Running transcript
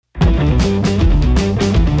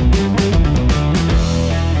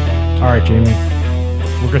right, Jamie.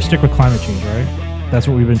 We're going to stick with climate change, right? That's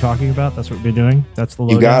what we've been talking about. That's what we've been doing. That's the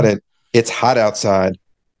lowdown. You got it. It's hot outside.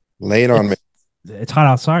 Lay it on me. It's hot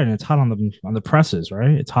outside and it's hot on the presses,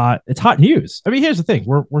 right? It's hot. It's hot news. I mean, here's the thing: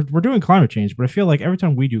 we're doing climate change, but I feel like every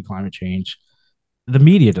time we do climate change, the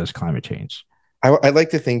media does climate change. I like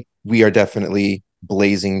to think we are definitely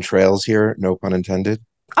blazing trails here. No pun intended.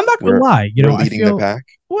 I'm not gonna We're lie. we're leading the pack.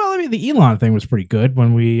 Well, I mean, the Elon thing was pretty good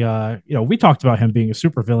when we talked about him being a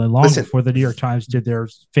supervillain long Listen, before the New York Times did their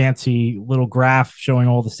fancy little graph showing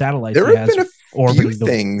all the satellites there he have has been a orbiting few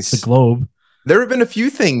things. the globe. There have been a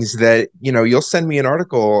few things that you'll send me an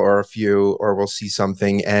article or a few, or we'll see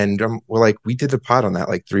something, and we're like, we did a pod on that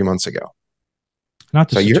like 3 months ago. Not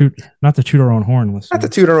to So not to toot our own horn, listen. not to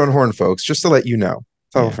toot our own horn, folks, just to let you know.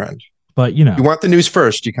 Tell a friend. But you want the news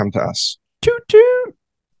first, you come to us. Toot toot.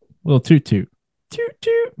 Little toot toot. Toot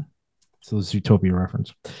toot. So the Zootopia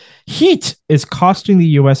reference. Heat is costing the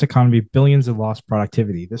U.S. economy billions in lost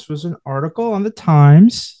productivity. This was an article on the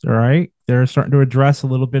Times. All right, they're starting to address a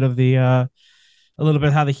little bit how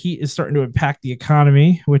the heat is starting to impact the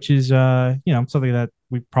economy, which is something that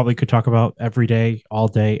we probably could talk about every day, all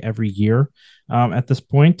day, every year at this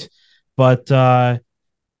point. But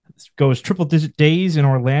goes triple digit days in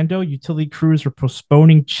Orlando. Utility crews are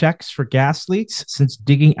postponing checks for gas leaks since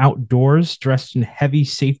digging outdoors dressed in heavy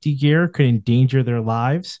safety gear could endanger their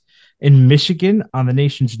lives. In Michigan, on the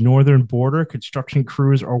nation's northern border, construction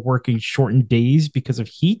crews are working shortened days because of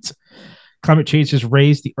heat. Climate change has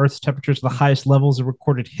raised the Earth's temperatures to the highest levels in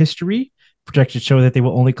recorded history. Projections show that they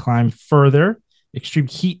will only climb further. Extreme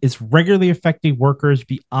heat is regularly affecting workers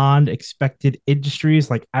beyond expected industries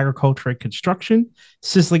like agriculture and construction.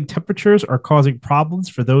 Sizzling temperatures are causing problems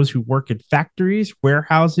for those who work in factories,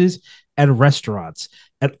 warehouses, and restaurants,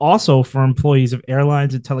 and also for employees of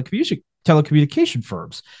airlines and telecommunication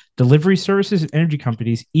firms, delivery services, and energy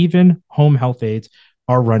companies. Even home health aides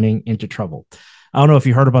are running into trouble. I don't know if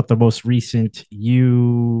you heard about the most recent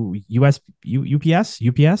UPS,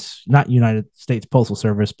 not United States Postal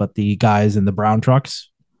Service, but the guys in the brown trucks.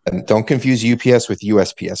 And don't confuse UPS with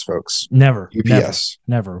USPS, folks. Never. UPS.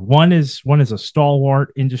 Never. One is a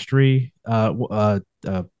stalwart industry,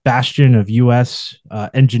 bastion of U.S.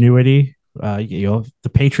 ingenuity.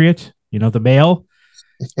 The Patriot. The mail.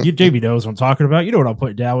 JB knows what I'm talking about. You know what I'm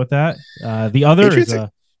putting down with that. The other Patriots is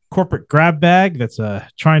a corporate grab bag that's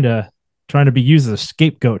trying to be used as a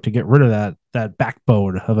scapegoat to get rid of that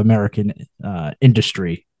backbone of American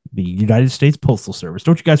industry, the United States Postal Service.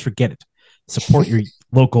 Don't you guys forget it. Support your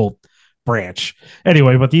local branch.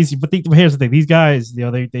 Anyway, here's the thing. These guys,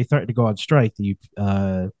 they threatened to go on strike, the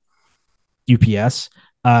UPS.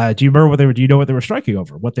 Do you remember do you know what they were striking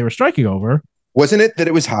over? What they were striking over. Wasn't it that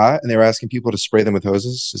it was hot and they were asking people to spray them with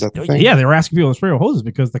hoses? Is that the thing? Yeah, they were asking people to spray with hoses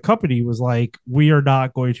because the company was like, we are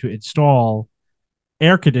not going to install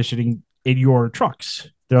air conditioning in your trucks.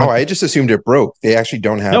 I just assumed it broke. They actually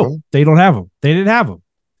don't have them. They don't have them. They didn't have them.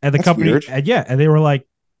 And the That's company, weird. and they were like,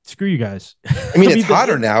 "Screw you guys." I mean, it's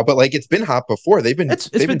hotter now, but like it's been hot before. They've been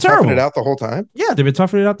been toughing it out the whole time. Yeah, they've been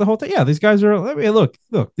toughing it out the whole time. Yeah, these guys are. I mean, look,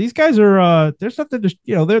 these guys are. There's something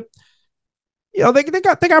to they're. They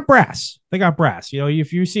got brass. They got brass.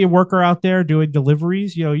 If you see a worker out there doing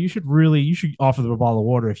deliveries, you should offer them a bottle of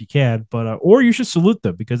water if you can, but or you should salute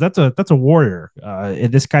them because that's a warrior in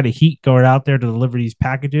this kind of heat going out there to deliver these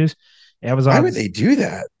packages. Amazon. Why would they do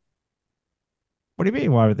that? What do you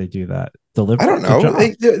mean? Why would they do that? Deliver? I don't know.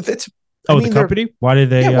 The company? Why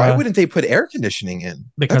did they? Yeah, why wouldn't they put air conditioning in?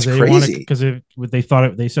 Because that's crazy. Because they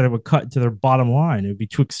said it would cut into their bottom line. It would be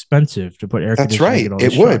too expensive to put air conditioning. That's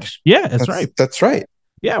right. It would. Yeah, that's right. That's right.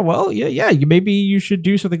 Yeah, well, yeah. Maybe you should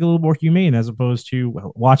do something a little more humane as opposed to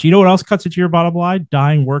watch. You know what else cuts into your bottom line?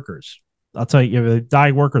 Dying workers. I'll tell you,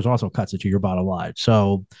 dying workers also cuts into your bottom line.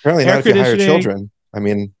 So apparently not if you hire children. I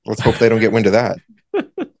mean, let's hope they don't get wind of that.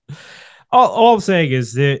 All I'm saying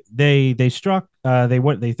is that they struck. They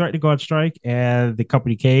threatened to go on strike, and the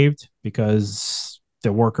company caved because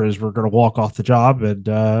the workers were going to walk off the job.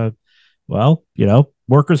 And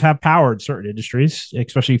workers have power in certain industries,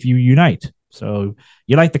 especially if you unite. So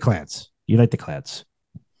unite the clans. Unite the clans.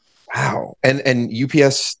 Wow. And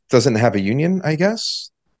UPS doesn't have a union, I guess.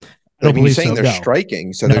 I mean, you're saying they're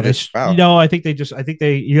striking, so they're just wow. No, I think they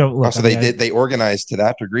look, so they organized to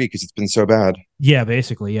that degree because it's been so bad. Yeah,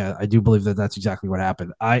 basically, yeah. I do believe that's exactly what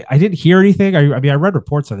happened. I didn't hear anything. I mean, I read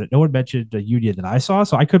reports on it. No one mentioned a union that I saw,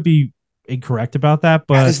 so I could be incorrect about that.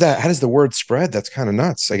 But how does the word spread? That's kind of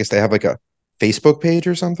nuts. I guess they have like a Facebook page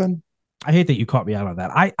or something. I hate that you caught me out on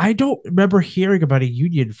that. I don't remember hearing about a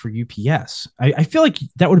union for UPS. I feel like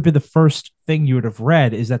that would have been the first thing you would have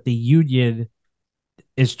read is that the union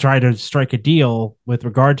is try to strike a deal with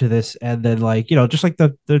regard to this, and then just like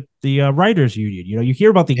the writers union, you hear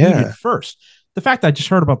about the union Yeah. first. The fact that I just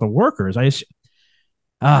heard about the workers,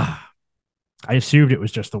 ah I assumed it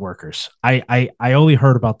was just the workers. I only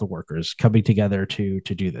heard about the workers coming together to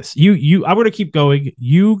do this. I'm going to keep going.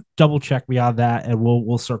 You double check me on that, and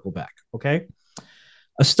we'll circle back. Okay.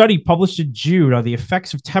 A study published in June on the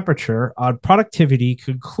effects of temperature on productivity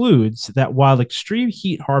concludes that while extreme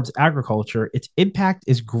heat harms agriculture, its impact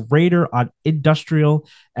is greater on industrial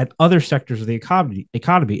and other sectors of the economy,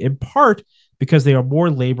 in part because they are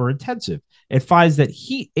more labor intensive. It finds that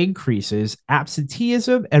heat increases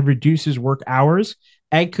absenteeism and reduces work hours,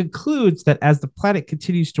 and concludes that as the planet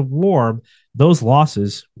continues to warm, those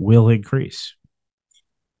losses will increase.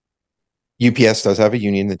 UPS does have a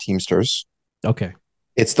union, the Teamsters. Okay.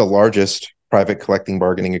 It's the largest private collecting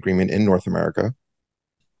bargaining agreement in North America.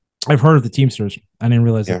 I've heard of the Teamsters. I didn't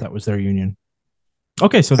realize Yeah. that was their union.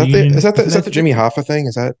 Okay, so Is the that union is that the Jimmy Hoffa thing?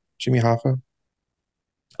 Is that Jimmy Hoffa?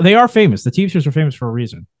 They are famous. The Teamsters are famous for a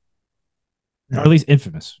reason, or Yeah. at least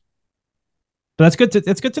infamous. But that's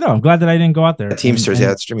good to know. I'm glad that I didn't go out there. The Teamsters,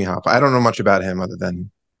 yeah, it's Jimmy Hoffa. I don't know much about him other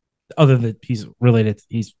than he's related.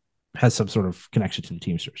 He's has some sort of connection to the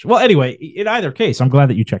Teamsters. Well, anyway, in either case, I'm glad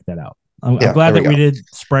that you checked that out. I'm glad that we did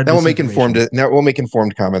spread. Now we'll make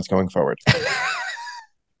informed comments going forward.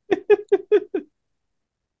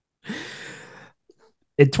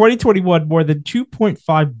 In 2021, more than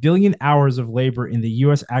 2.5 billion hours of labor in the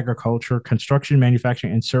U.S. agriculture, construction,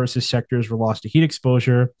 manufacturing, and services sectors were lost to heat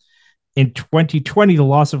exposure. In 2020, the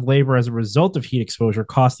loss of labor as a result of heat exposure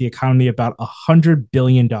cost the economy about $100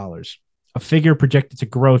 billion, a figure projected to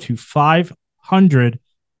grow to $500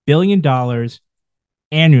 billion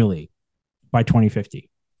annually by 2050.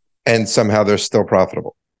 And somehow they're still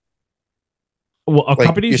profitable. Well,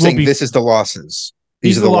 companies you're saying this is the losses.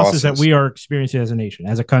 These are the losses that we are experiencing as a nation.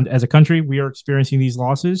 As a country, we are experiencing these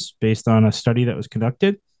losses based on a study that was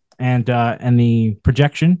conducted, and the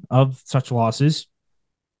projection of such losses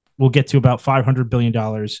will get to about $500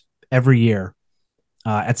 billion every year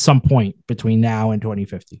at some point between now and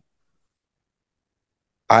 2050.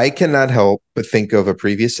 I cannot help but think of a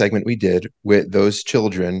previous segment we did with those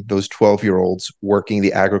children, those 12-year-olds working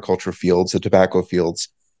the agriculture fields, the tobacco fields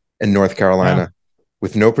in North Carolina. Yeah.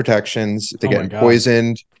 With no protections, they're getting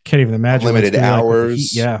poisoned. Can't even imagine. Limited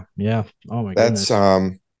hours. Yeah. Oh my goodness.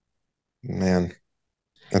 That's man,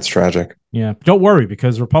 that's tragic. Yeah. Don't worry,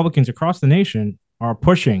 because Republicans across the nation are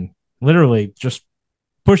literally just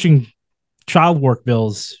pushing child work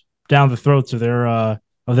bills down the throats of their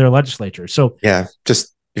legislature. So yeah,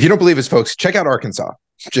 just if you don't believe us, folks, check out Arkansas.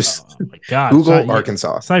 Just my God, Google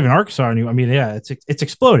Arkansas. It's not even Arkansas anymore. I mean, yeah, it's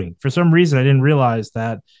exploding. For some reason, I didn't realize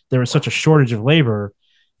that there was such a shortage of labor,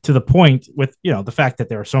 to the point with the fact that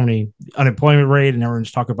there are so many unemployment rate, and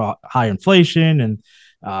everyone's talking about high inflation, and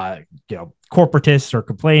corporatists are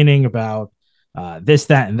complaining about this,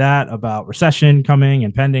 that, and that, about recession coming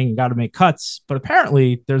and pending, and got to make cuts. But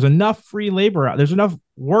apparently, there's enough free labor. There's enough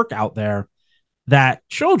work out there that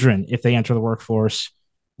children, if they enter the workforce,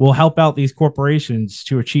 will help out these corporations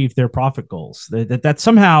to achieve their profit goals. That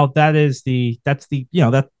somehow that's the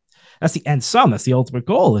end sum. That's the ultimate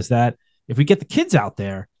goal, is that if we get the kids out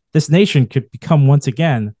there, this nation could become once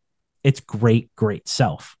again its great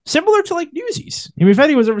self. Similar to like Newsies. I mean, if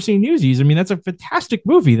anyone's ever seen Newsies, I mean, that's a fantastic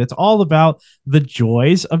movie that's all about the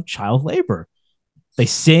joys of child labor. They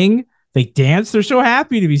sing, they dance. They're so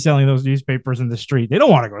happy to be selling those newspapers in the street. They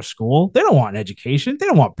don't want to go to school. They don't want education. They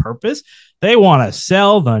don't want purpose. They want to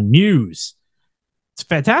sell the news. It's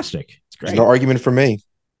fantastic. It's great. There's no argument for me.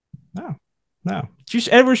 No.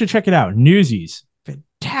 Everyone should check it out. Newsies.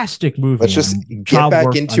 Fantastic movie. Let's just get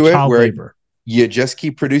back into it where labor. You just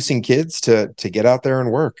keep producing kids to get out there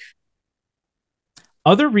and work.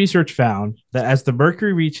 Other research found that as the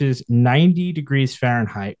mercury reaches 90 degrees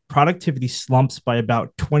Fahrenheit, productivity slumps by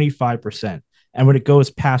about 25%. And when it goes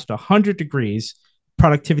past 100 degrees,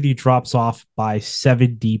 productivity drops off by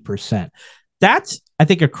 70%. That's, I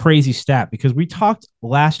think, a crazy stat, because we talked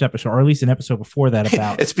last episode, or at least an episode before that,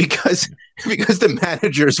 about it's because the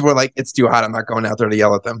managers were like, it's too hot, I'm not going out there to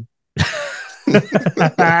yell at them.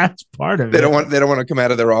 That's part of it. They don't want to come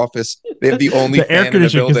out of their office. They have the only air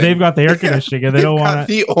conditioning, because they've got the air conditioning, and they don't want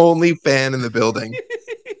the only fan in the building.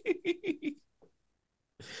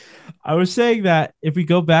 I was saying that if we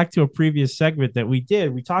go back to a previous segment that we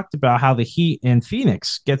did, we talked about how the heat in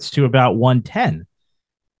Phoenix gets to about 110.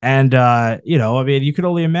 And I mean, you could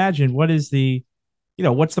only imagine what is the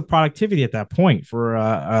what's the productivity at that point for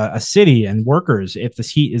a city and workers if this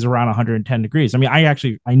heat is around 110 degrees? I mean,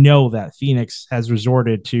 I know that Phoenix has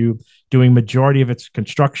resorted to doing majority of its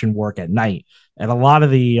construction work at night, and a lot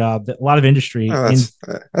of a lot of industry Oh, in.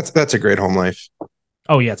 that's a great home life.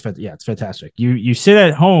 Oh yeah, it's fantastic. You sit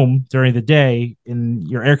at home during the day in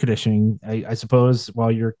your air conditioning, I suppose,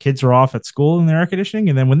 while your kids are off at school in their air conditioning,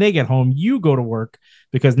 and then when they get home, you go to work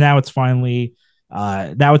because now it's finally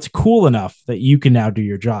now it's cool enough that you can now do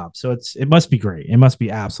your job. So it must be great. It must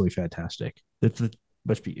be absolutely fantastic. It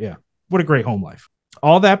must be, yeah. What a great home life.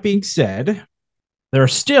 All that being said, there are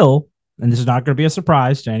still, and this is not going to be a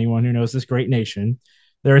surprise to anyone who knows this great nation,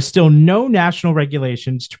 there are still no national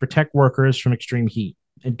regulations to protect workers from extreme heat.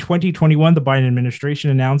 In 2021, the Biden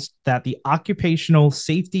administration announced that the Occupational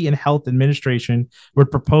Safety and Health Administration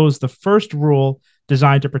would propose the first rule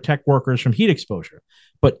designed to protect workers from heat exposure.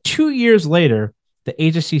 But 2 years later, the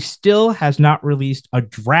agency still has not released a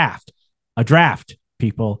draft. A draft,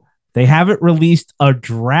 people. They haven't released a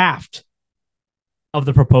draft of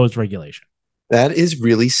the proposed regulation. That is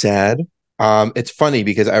really sad. It's funny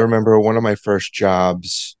because I remember one of my first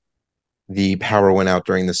jobs, the power went out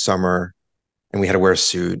during the summer and we had to wear a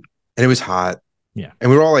suit and it was hot. Yeah. And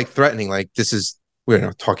we were all like threatening, like,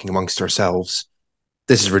 we're talking amongst ourselves.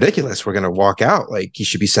 This is ridiculous. We're going to walk out. Like, he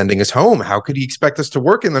should be sending us home. How could he expect us to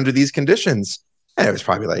work under these conditions? And it was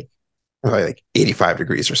probably like 85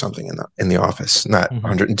 degrees or something in the office, not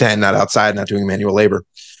 110, not outside, not doing manual labor.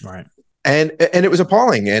 Right. And it was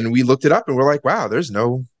appalling. And we looked it up and we're like, wow, there's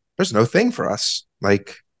no thing for us.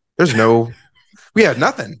 Like, we had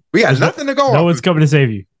nothing. We had nothing to go on. No one's coming to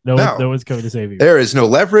save you. No one's coming to save you. There is no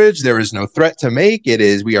leverage. There is no threat to make.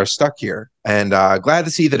 We are stuck here. And glad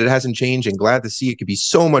to see that it hasn't changed and glad to see it could be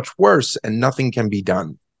so much worse and nothing can be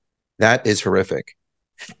done. That is horrific.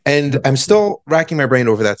 And I'm still racking my brain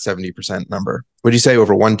over that 70% number. Would you say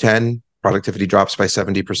over 110, productivity drops by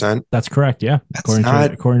 70%? That's correct. Yeah. According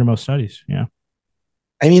to most studies. Yeah.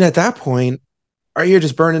 I mean, at that point, are you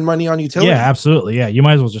just burning money on utilities? Yeah, absolutely. Yeah. You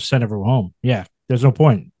might as well just send everyone home. Yeah. There's no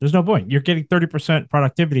point. You're getting 30%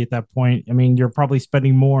 productivity at that point. I mean, you're probably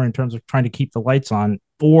spending more in terms of trying to keep the lights on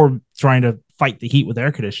or trying to fight the heat with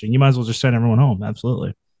air conditioning. You might as well just send everyone home.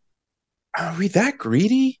 Absolutely. Are we that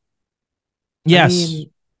greedy? Yes.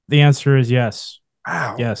 The answer is yes.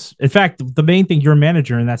 Wow. Yes. In fact, the main thing, your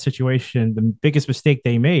manager in that situation, the biggest mistake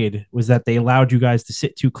they made was that they allowed you guys to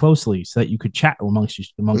sit too closely so that you could chat amongst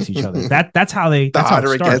each other. That's how they. The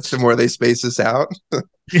hotter it gets, the more they space us out.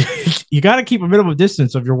 You got to keep a minimum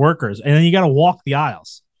distance of your workers, and then you got to walk the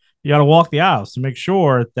aisles. You got to walk the aisles to make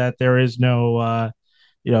sure that there is no,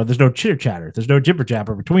 there's no chitter chatter, there's no jibber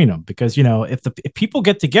jabber between them. Because if people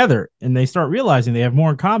get together and they start realizing they have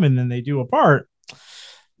more in common than they do apart.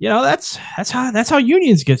 That's how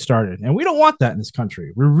unions get started. And we don't want that in this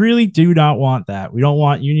country. We really do not want that. We don't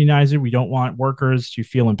want unionizing. We don't want workers to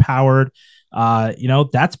feel empowered.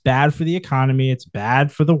 That's bad for the economy. It's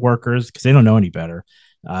bad for the workers because they don't know any better.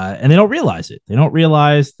 And they don't realize it. They don't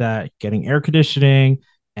realize that getting air conditioning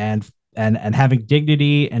and having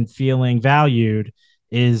dignity and feeling valued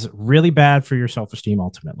is really bad for your self-esteem.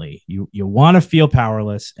 Ultimately, you want to feel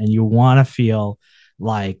powerless and you want to feel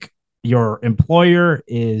like your employer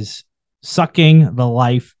is sucking the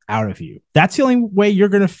life out of you. That's the only way you're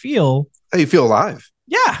going to feel. You feel alive.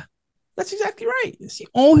 Yeah, that's exactly right. It's the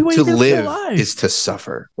only way to you're live feel alive. Is to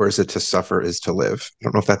suffer, or is it to suffer is to live? I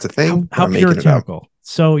don't know if that's a thing. How puritanical.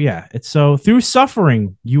 So yeah, it's so through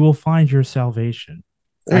suffering you will find your salvation.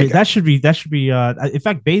 Right? That should be. In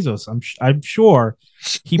fact, Bezos, I'm sure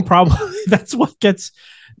he probably that's what gets.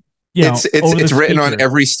 It's written on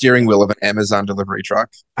every steering wheel of an Amazon delivery truck.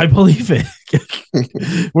 I believe it.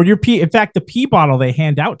 When in fact, the pee bottle they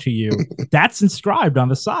hand out to you, that's inscribed on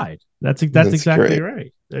the side. That's exactly great.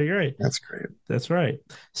 Right. You're right. That's great. That's right.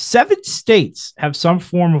 7 states have some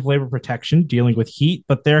form of labor protection dealing with heat,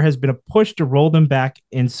 but there has been a push to roll them back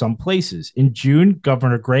in some places. In June,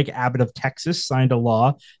 Governor Greg Abbott of Texas signed a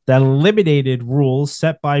law that eliminated rules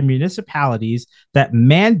set by municipalities that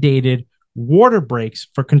mandated water breaks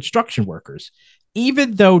for construction workers,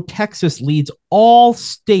 even though Texas leads all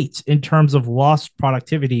states in terms of lost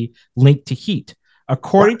productivity linked to heat,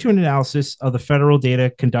 according to an analysis of the federal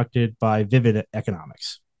data conducted by Vivid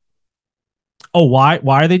Economics. Oh, why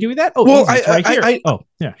are they doing that? Oh, well, it's right here.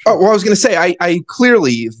 Yeah. Sure. Oh, well, I was going to say, I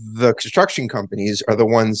clearly the construction companies are the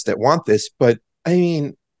ones that want this, but I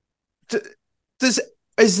mean, is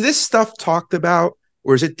this stuff talked about,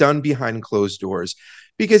 or is it done behind closed doors?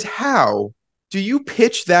 Because how do you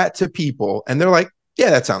pitch that to people and they're like,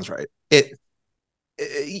 yeah, that sounds right.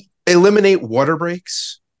 Eliminate water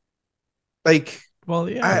breaks. Like, Well,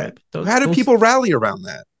 yeah, right. How do Those people rally around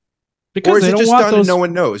that? Or because is they it don't just want done and those no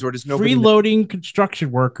one knows? Or does nobody know? freeloading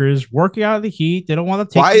construction workers working out of the heat. They don't want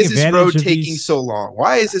them Why taking is this advantage road of taking these. so long?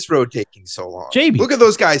 Why is this road taking so long? JB, Look at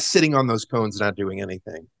those guys sitting on those cones not doing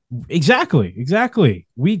anything. exactly.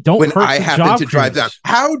 We don't When hurt I the happen job to drive down, creators.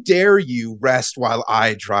 how dare you rest while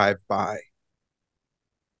I drive by?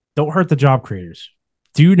 Don't hurt the job creators.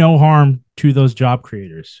 Do no harm to those job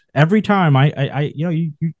creators. Every time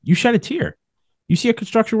you shed a tear. You see a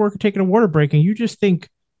construction worker taking a water break, and you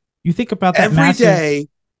think about that Every massive. day,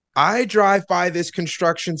 I drive by this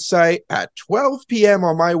construction site at 12 p.m.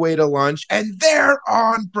 on my way to lunch, and they're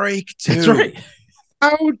on break That's too. right.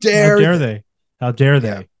 How How dare dare they? they? How dare Yeah.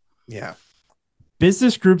 they? Yeah.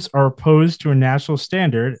 Business groups are opposed to a national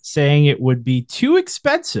standard, saying it would be too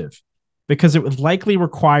expensive because it would likely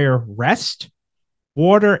require rest,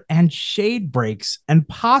 water, and shade breaks, and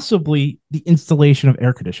possibly the installation of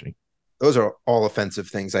air conditioning. Those are all offensive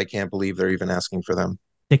things. I can't believe they're even asking for them.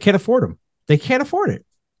 They can't afford them. They can't afford it.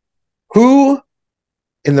 Who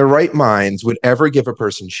in their right minds would ever give a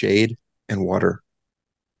person shade and water?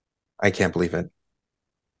 I can't believe it.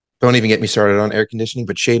 Don't even get me started on air conditioning,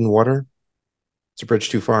 but shade and water, it's a bridge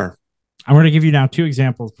too far. I'm going to give you now two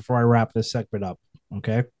examples before I wrap this segment up.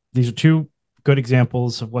 Okay. These are two good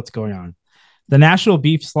examples of what's going on. The National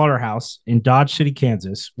Beef Slaughterhouse in Dodge City,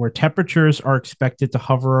 Kansas, where temperatures are expected to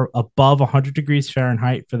hover above 100 degrees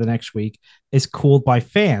Fahrenheit for the next week, is cooled by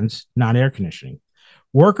fans, not air conditioning.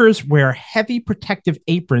 Workers wear heavy protective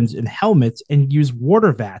aprons and helmets and use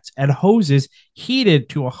water vats and hoses heated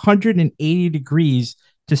to 180 degrees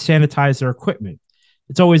to sanitize their equipment.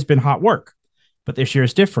 It's always been hot work, but this year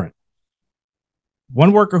is different.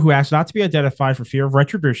 One worker who asked not to be identified for fear of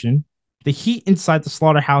retribution. The heat inside the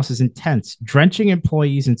slaughterhouse is intense, drenching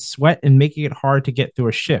employees in sweat and making it hard to get through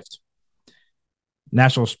a shift.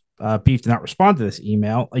 National Beef did not respond to this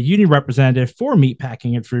email. A union representative for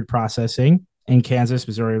meatpacking and food processing in Kansas,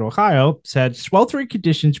 Missouri, and Ohio said sweltering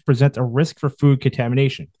conditions present a risk for food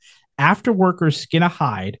contamination. After workers skin a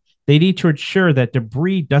hide, they need to ensure that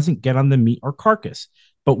debris doesn't get on the meat or carcass.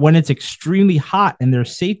 But when it's extremely hot and their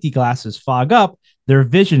safety glasses fog up, their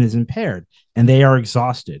vision is impaired and they are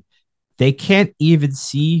exhausted. They can't even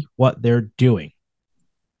see what they're doing.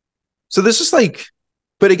 So this is like,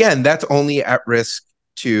 but again, that's only at risk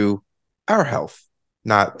to our health,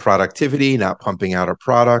 not productivity, not pumping out a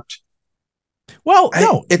product. Well,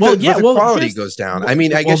 no. If the quality goes down, I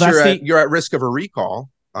mean, I guess you're at risk of a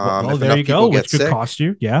recall. Well, there you go, which could cost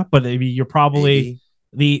you. Yeah, but maybe you're probably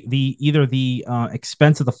the either the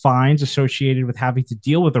expense of the fines associated with having to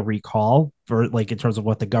deal with a recall, for like in terms of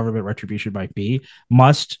what the government retribution might be,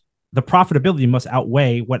 the profitability must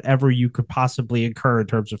outweigh whatever you could possibly incur in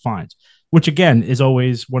terms of fines, which again is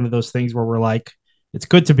always one of those things where we're like, it's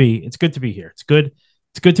good to be here. It's good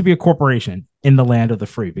to be a corporation in the land of the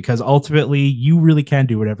free, because ultimately you really can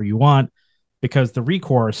do whatever you want because the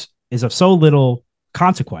recourse is of so little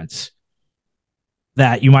consequence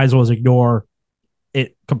that you might as well ignore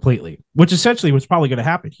it completely, which essentially was probably going to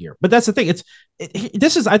happen here. But that's the thing.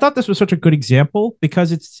 I thought this was such a good example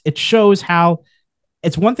because it shows how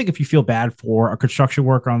it's one thing if you feel bad for a construction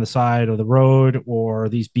worker on the side of the road or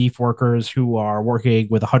these beef workers who are working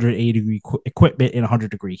with 180 degree equipment in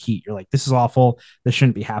 100-degree heat. You're like, this is awful. This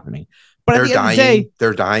shouldn't be happening. But at the end of the day,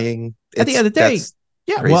 they're dying. At the end of the day,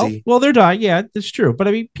 yeah, crazy. well, they're dying. Yeah, that's true. But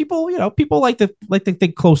I mean, people like to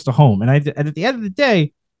think close to home. And at the end of the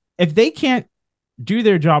day, if they can't do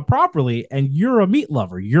their job properly and you're a meat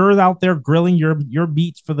lover, you're out there grilling your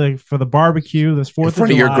meats for the barbecue this 4th of July. In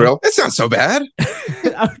front of your grill, it's not so bad.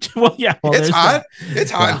 Well, it's hot.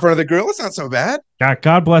 It's hot in front of the grill. It's not so bad.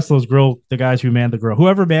 God bless the guys who man the grill.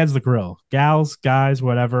 Whoever mans the grill, gals, guys,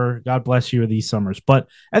 whatever. God bless you in these summers. But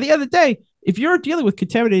at the end of the day, if you're dealing with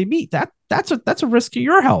contaminated meat, that's a risk to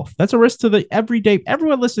your health. That's a risk to the everyday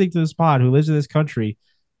everyone listening to this pod who lives in this country.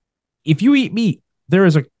 If you eat meat, there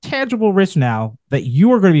is a tangible risk now that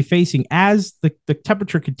you are going to be facing as the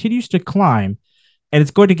temperature continues to climb, and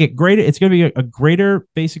it's going to get greater. It's going to be a greater,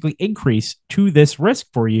 basically, increase to this risk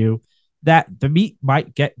for you that the meat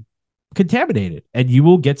might get contaminated and you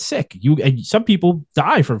will get sick. And some people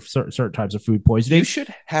die from certain types of food poisoning. You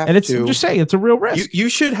should have, and I'm just saying, it's a real risk. You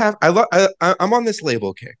should have. I'm on this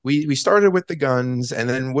label kick. We started with the guns, and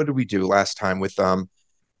then what did we do last time with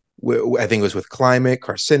I think it was with climate,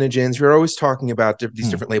 carcinogens. We're always talking about these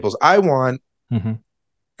different labels. I want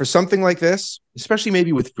for something like this, especially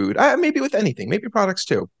maybe with food, maybe with anything, maybe products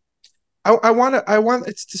too. I want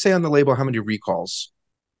it to say on the label how many recalls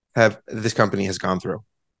this company has gone through.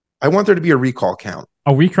 I want there to be a recall count.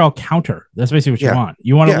 A recall counter. That's basically what you Yeah. want.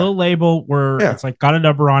 You want a Yeah. little label where Yeah. it's like got a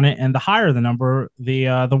number on it, and the higher the number,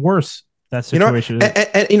 the worse that You know, situation is.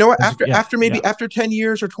 and you know what? Yeah, After maybe yeah. after 10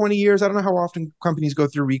 years or 20 years, I don't know how often companies go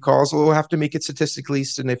through recalls. We'll have to make it statistically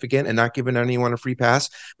significant and not giving anyone a free pass.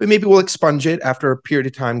 But maybe we'll expunge it after a period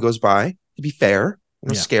of time goes by to be fair.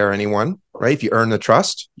 Don't scare anyone, right? If you earn the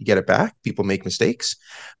trust, you get it back. People make mistakes.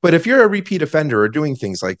 But if you're a repeat offender or doing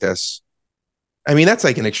things like this, I mean, that's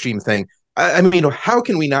like an extreme thing. I mean, how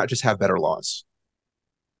can we not just have better laws?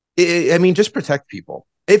 I mean, just protect people.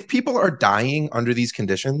 If people are dying under these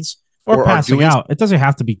conditions Or or are passing doing out. It doesn't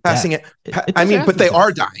have to be passing death. it, I mean, but they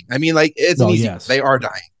are dying. I mean, like it's an easy. Yes. They are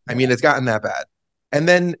dying. I mean, it's gotten that bad. And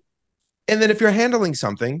then if you're handling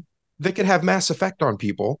something that could have mass effect on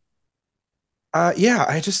people, yeah,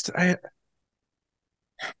 I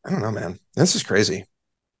don't know, man. This is crazy.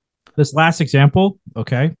 This last example,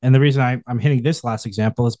 okay, and the reason I'm hitting this last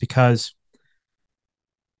example is because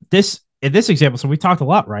in this example, so we talked a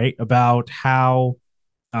lot, right, about how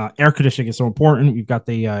air conditioning is so important. We've got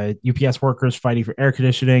the UPS workers fighting for air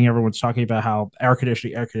conditioning. Everyone's talking about how air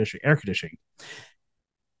conditioning.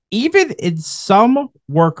 Even in some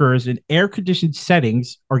workers in air conditioned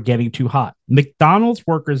settings are getting too hot. McDonald's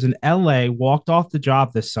workers in LA walked off the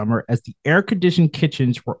job this summer as the air conditioned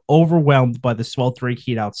kitchens were overwhelmed by the sweltering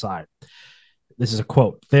heat outside. This is a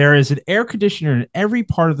quote. There is an air conditioner in every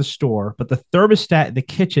part of the store, but the thermostat in the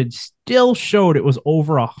kitchen still showed it was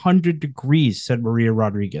over 100 degrees, said Maria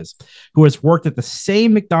Rodriguez, who has worked at the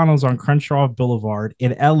same McDonald's on Crenshaw Boulevard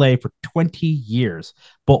in LA for 20 years,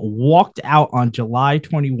 but walked out on July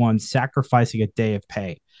 21, sacrificing a day of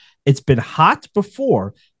pay. It's been hot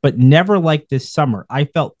before, but never like this summer. I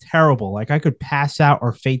felt terrible, like I could pass out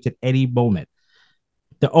or faint at any moment.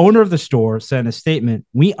 The owner of the store said in a statement,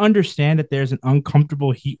 "We understand that there's an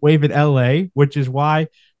uncomfortable heat wave in LA, which is why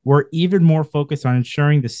we're even more focused on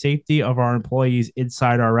ensuring the safety of our employees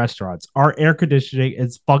inside our restaurants. Our air conditioning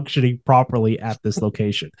is functioning properly at this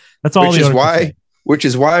location." That's all. Which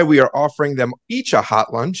is why we are offering them each a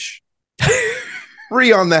hot lunch,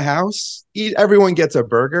 free on the house. Everyone gets a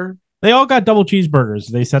burger. They all got double cheeseburgers.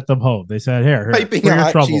 They sent them home. They said, "Here, piping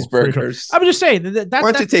hot cheeseburgers." I'm just saying why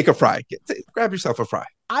don't you take a fry? Grab yourself a fry.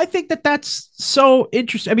 I think that's so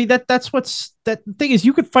interesting. I mean, that's what's that thing is.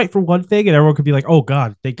 You could fight for one thing, and everyone could be like, "Oh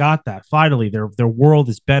God, they got that. Finally, their world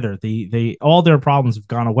is better. They all their problems have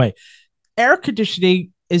gone away." Air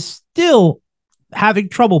conditioning is still having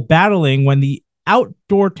trouble battling when the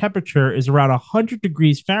outdoor temperature is around 100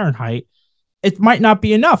 degrees Fahrenheit. It might not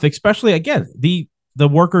be enough, especially again the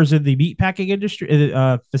workers in the meatpacking industry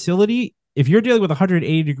facility. If you're dealing with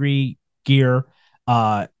 180-degree gear,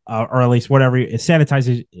 or at least whatever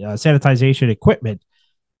sanitization equipment,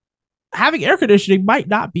 having air conditioning might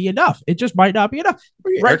not be enough. It just might not be enough.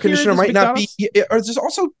 Air conditioner might not be. Or there's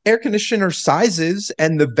also air conditioner sizes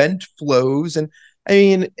and the vent flows, and I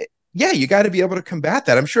mean, yeah, you got to be able to combat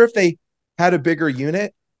that. I'm sure if they had a bigger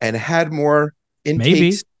unit and had more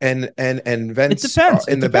intakes and vents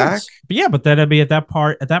in the back. But yeah, but then I mean at that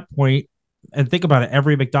point, and think about it,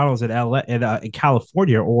 every McDonald's in LA in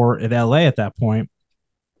California or in LA at that point,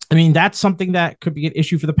 I mean, that's something that could be an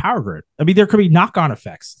issue for the power grid. I mean, there could be knock-on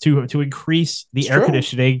effects to increase the air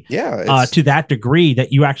conditioning to that degree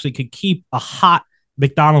that you actually could keep a hot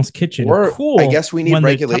McDonald's kitchen cool. I guess we need when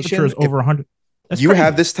regulation. The temperature is over 100. You crazy.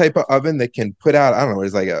 Have this type of oven that can put out, I don't know,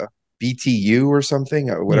 it's like a BTU or something,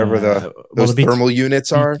 or whatever those thermal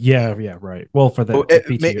units are. Yeah, right. Well, for the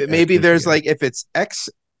BTU, maybe there's like, if it's X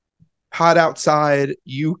hot outside,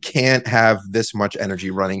 you can't have this much energy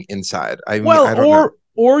running inside. I mean, I don't know.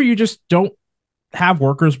 Or you just don't have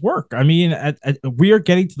workers work. I mean, we are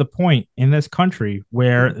getting to the point in this country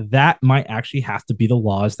where that might actually have to be the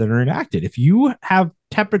laws that are enacted. If you have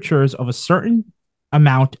temperatures of a certain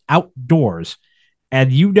amount outdoors,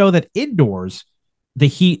 and you know that indoors the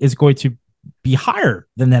heat is going to be higher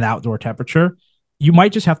than that outdoor temperature, you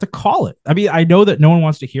might just have to call it. I mean, I know that no one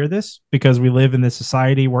wants to hear this because we live in this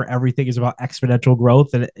society where everything is about exponential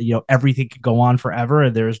growth and everything can go on forever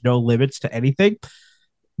and there's no limits to anything.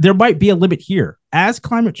 There might be a limit here. As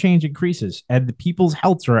climate change increases and the people's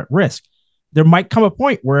healths are at risk, there might come a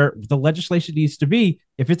point where the legislation needs to be,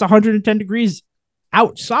 if it's 110 degrees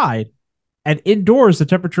outside and indoors the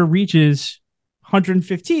temperature reaches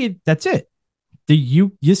 115, that's it.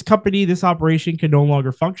 This company, this operation can no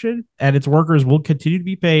longer function, and its workers will continue to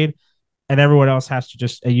be paid, and everyone else has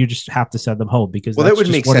to you just have to send them home because that would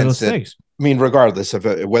make sense. I mean, regardless of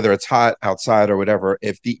whether it's hot outside or whatever,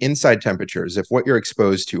 if the inside temperatures, if what you're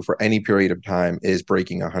exposed to for any period of time is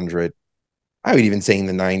breaking 100, I would even say in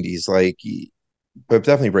the 90s, like but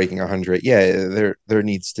definitely breaking 100. Yeah, there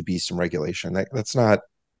needs to be some regulation. That's not.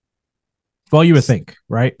 Well, you would think,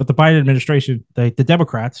 right? But the Biden administration, the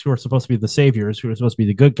Democrats, who are supposed to be the saviors, who are supposed to be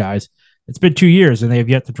the good guys, it's been 2 years and they have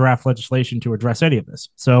yet to draft legislation to address any of this.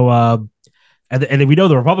 So, and we know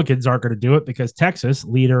the Republicans aren't going to do it because Texas,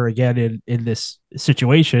 leader again in this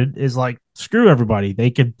situation, is like, screw everybody.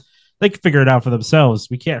 They can figure it out for themselves.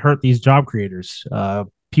 We can't hurt these job creators.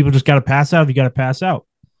 People just got to pass out. You got to pass out.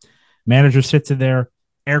 Manager sits in their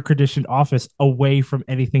air conditioned office away from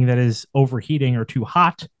anything that is overheating or too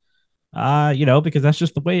hot. Because that's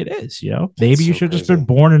just the way it is. It's Maybe you so should have just been crazy.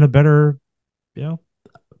 born in a better, you know,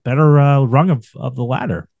 better rung of the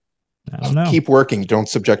ladder. I don't know. Keep working. Don't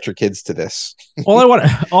subject your kids to this. All I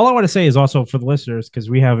want to say is also for the listeners, because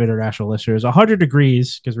we have international listeners, 100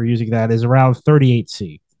 degrees, because we're using that, is around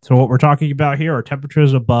 38°C. So what we're talking about here are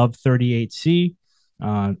temperatures above 38°C.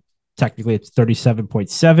 Technically, it's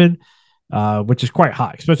 37.7, which is quite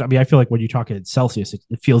high. Especially, I mean, I feel like when you talk in Celsius, it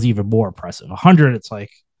feels even more impressive. 100, it's like,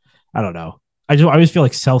 I don't know. I always feel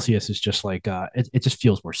like Celsius is just like it just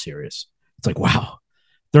feels more serious. It's like, wow,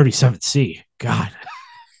 37°C. God,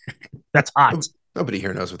 that's hot. Nobody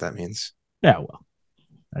here knows what that means. Yeah, well,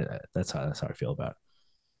 that's how I feel about it.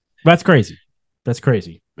 That's crazy. That's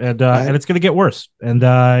crazy, and I it's going to get worse. And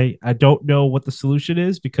I don't know what the solution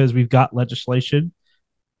is because we've got legislation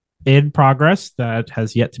in progress that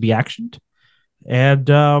has yet to be actioned. And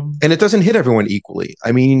and it doesn't hit everyone equally.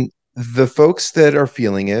 I mean, the folks that are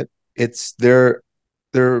feeling it, it's they're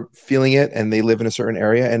feeling it and they live in a certain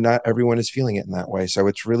area, and not everyone is feeling it in that way. So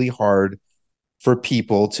it's really hard for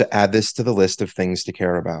people to add this to the list of things to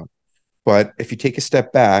care about. But if you take a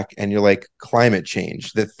step back and you're like, climate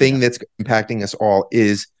change, the yeah, thing that's impacting us all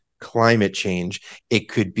is climate change. It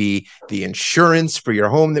could be the insurance for your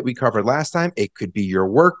home that we covered last time. It could be your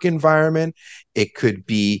work environment. It could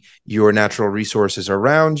be your natural resources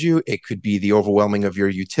around you. It could be the overwhelming of your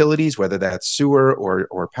utilities, whether that's sewer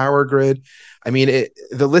or power grid. I mean,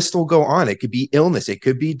 the list will go on. It could be illness. It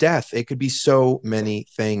could be death. It could be so many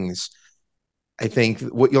things. I think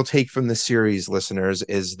what you'll take from this series, listeners,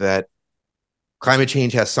 is that climate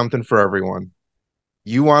change has something for everyone.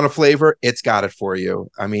 You want a flavor, it's got it for you.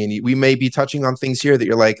 I mean, we may be touching on things here that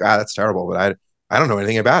you're like, that's terrible, but I don't know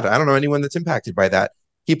anything about it. I don't know anyone that's impacted by that.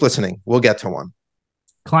 Keep listening. We'll get to one.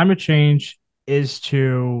 climate change is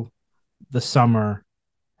to the summer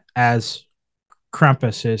as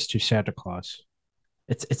Krampus is to Santa Claus.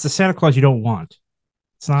 It's the Santa Claus you don't want.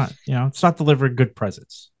 It's not, it's not delivering good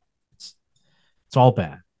presents. It's it's all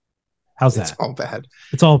bad. How's It's that? all bad.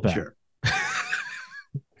 It's all bad. Sure.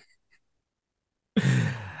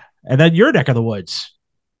 And then your neck of the woods.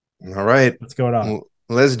 All right. What's going on? Well,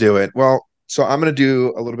 let's do it. Well, so I'm going to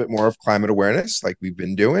do a little bit more of climate awareness like we've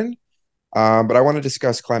been doing. But I want to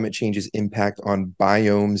discuss climate change's impact on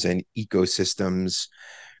biomes and ecosystems,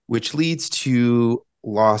 which leads to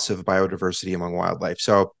loss of biodiversity among wildlife.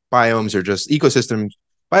 So biomes are just ecosystems.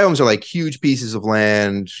 Biomes are like huge pieces of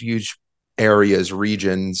land, huge areas,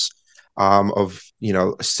 regions of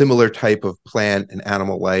a similar type of plant and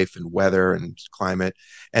animal life and weather and climate.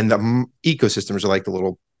 And the ecosystems are like the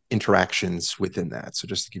little interactions within that. So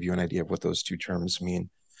just to give you an idea of what those two terms mean.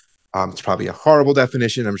 It's probably a horrible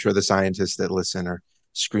definition. I'm sure the scientists that listen are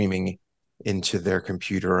screaming into their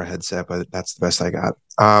computer or headset, but that's the best I got.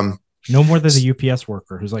 No more than the UPS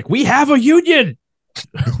worker who's like, we have a union.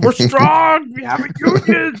 We're strong. We have a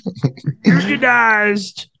union. We're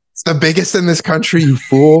unionized. It's the biggest in this country, you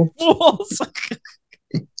fool.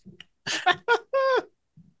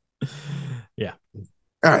 Yeah.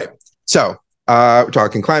 All right. So we're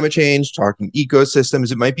talking climate change, talking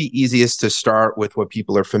ecosystems. It might be easiest to start with what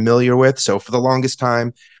people are familiar with. So for the longest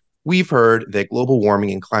time, we've heard that global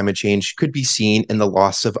warming and climate change could be seen in the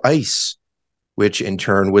loss of ice, which in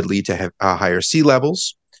turn would lead to higher sea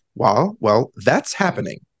levels. Well, that's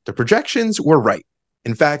happening. The projections were right.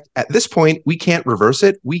 In fact, at this point, we can't reverse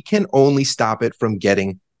it. We can only stop it from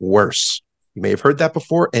getting worse. You may have heard that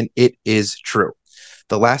before, and it is true.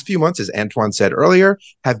 The last few months, as Antoine said earlier,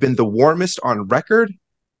 have been the warmest on record,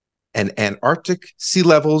 and Antarctic sea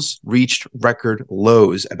levels reached record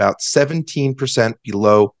lows, about 17%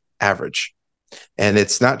 below average. And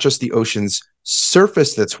it's not just the ocean's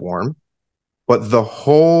surface that's warm, but the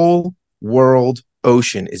whole world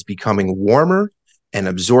ocean is becoming warmer, and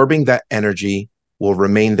absorbing that energy will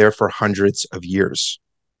remain there for hundreds of years.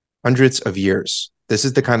 Hundreds of years. This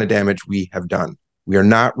is the kind of damage we have done. We are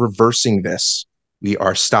not reversing this. We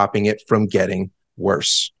are stopping it from getting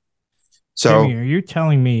worse. So, Jimmy, are you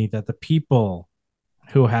telling me that the people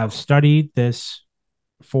who have studied this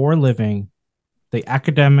for a living, the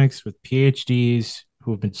academics with PhDs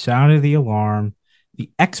who have been sounding the alarm, the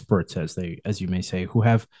experts, as you may say, who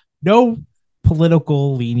have no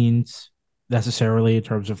political leanings necessarily in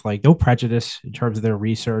terms of like no prejudice in terms of their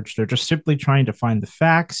research. They're just simply trying to find the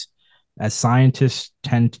facts, as scientists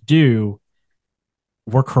tend to do.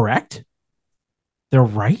 We're correct. They're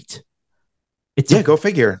right. Go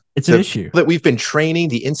figure. It's an issue that we've been training,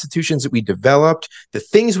 the institutions that we developed, the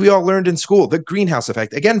things we all learned in school, the greenhouse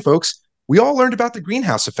effect. Again, folks, we all learned about the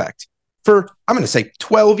greenhouse effect for, I'm going to say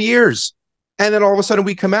 12 years. And then all of a sudden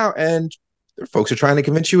we come out and folks are trying to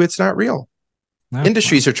convince you it's not real. No,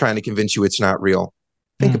 industries are trying to convince you it's not real.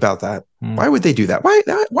 Think about that. Why would they do that? Why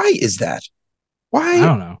is that? Why I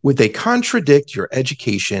don't know. Would they contradict your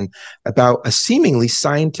education about a seemingly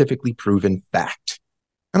scientifically proven fact?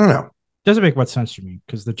 I don't know. Doesn't make much sense to me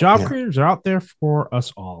because the job creators are out there for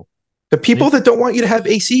us all. The people that don't want you to have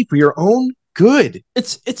AC for your own good.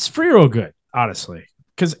 It's for your own good, honestly,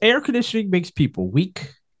 because air conditioning makes people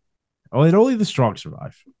weak. Oh, and only the strong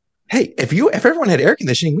survive. Hey, if everyone had air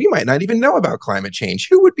conditioning, we might not even know about climate change.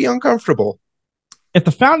 Who would be uncomfortable? If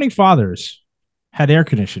the founding fathers had air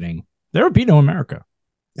conditioning, there would be no America.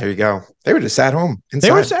 There you go. They would have sat home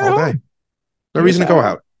inside all day. No reason to go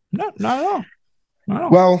out. No, not at all. Not at all.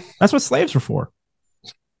 Well, that's what slaves were for.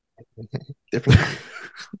 Different.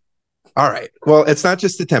 All right. Well, it's not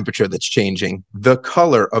just the temperature that's changing. The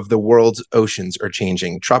color of the world's oceans are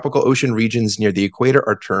changing. Tropical ocean regions near the equator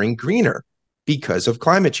are turning greener because of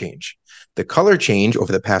climate change. The color change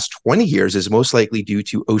over the past 20 years is most likely due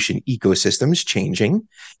to ocean ecosystems changing,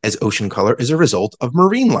 as ocean color is a result of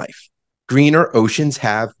marine life. Greener oceans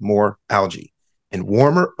have more algae, and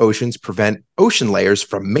warmer oceans prevent ocean layers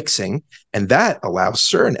from mixing, and that allows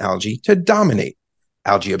certain algae to dominate.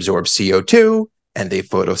 Algae absorb CO2, and they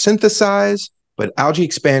photosynthesize, but algae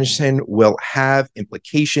expansion will have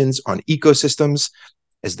implications on ecosystems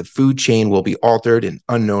as the food chain will be altered in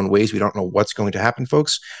unknown ways. We don't know what's going to happen,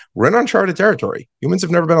 folks. We're in uncharted territory. Humans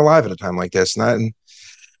have never been alive at a time like this, not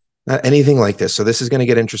anything like this. So this is going to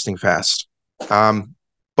get interesting fast.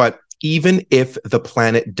 But even if the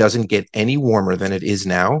planet doesn't get any warmer than it is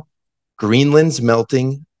now, Greenland's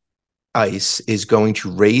melting ice is going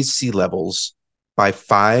to raise sea levels by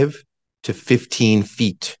 5 to 15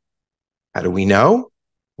 feet. How do we know?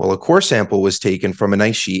 Well, a core sample was taken from an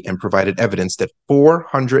ice sheet and provided evidence that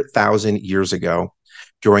 400,000 years ago,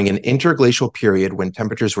 during an interglacial period when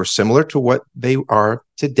temperatures were similar to what they are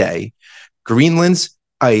today, Greenland's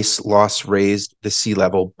ice loss raised the sea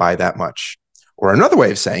level by that much. Or another way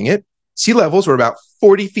of saying it, sea levels were about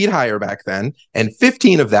 40 feet higher back then, and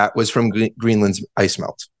 15 of that was from Greenland's ice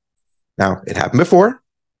melt. Now, it happened before.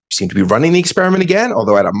 We seem to be running the experiment again,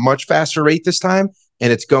 although at a much faster rate this time,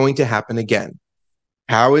 and it's going to happen again.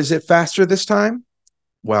 How is it faster this time?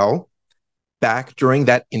 Well, back during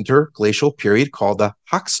that interglacial period called the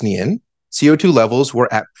Hoxnean, CO2 levels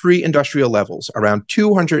were at pre-industrial levels, around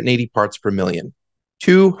 280 parts per million.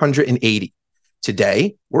 280.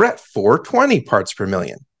 Today, we're at 420 parts per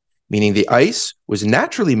million, meaning the ice was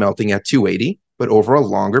naturally melting at 280, but over a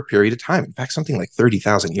longer period of time. In fact, something like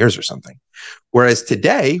 30,000 years or something. Whereas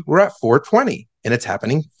today, we're at 420, and it's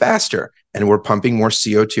happening faster, and we're pumping more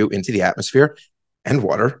CO2 into the atmosphere and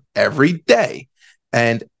water every day.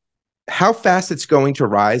 And how fast it's going to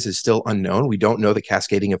rise is still unknown. We don't know the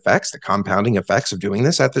cascading effects, the compounding effects of doing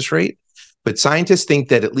this at this rate. But scientists think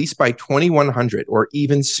that at least by 2100 or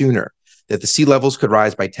even sooner, that the sea levels could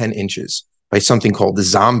rise by 10 inches by something called the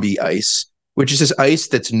zombie ice, which is this ice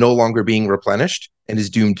that's no longer being replenished and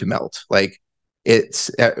is doomed to melt. Like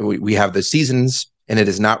we have the seasons and it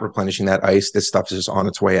is not replenishing that ice. This stuff is just on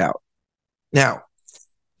its way out. Now,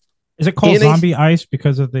 is it called zombie ice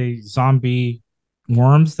because of the zombie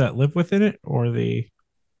worms that live within it, or the?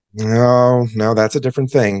 No, that's a different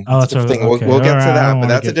thing. Oh, that's a different thing. Okay. We'll get to that, but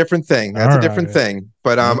that's a different thing. That's a different thing.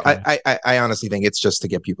 But okay. I honestly think it's just to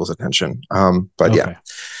get people's attention. But okay. Yeah.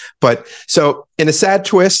 But so in a sad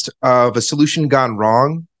twist of a solution gone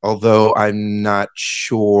wrong, although I'm not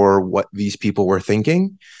sure what these people were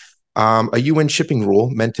thinking, a UN shipping rule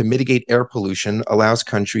meant to mitigate air pollution allows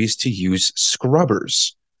countries to use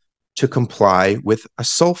scrubbers to comply with a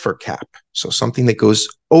sulfur cap. So something that goes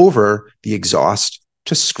over the exhaust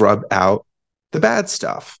to scrub out the bad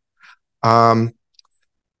stuff.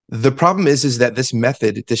 The problem is that this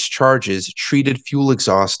method discharges treated fuel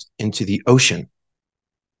exhaust into the ocean,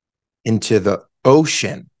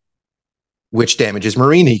 which damages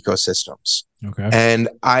marine ecosystems. Okay. And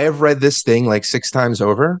I have read this thing like 6 times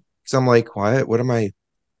over because I'm like, what am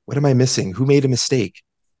I missing? Who made a mistake?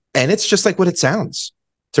 And it's just like what it sounds.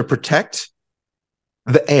 To protect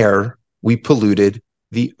the air, we polluted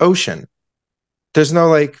the ocean. There's no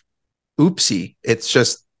like, oopsie. It's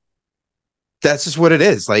just That's just what it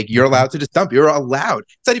is. Like, you're allowed to just dump. You're allowed.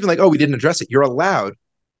 It's not even like, oh, we didn't address it. You're allowed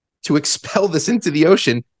to expel this into the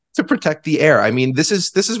ocean to protect the air. I mean, this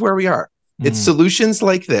is where we are. It's solutions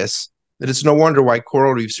like this that it's no wonder why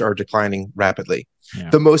coral reefs are declining rapidly.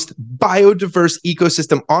 Yeah. The most biodiverse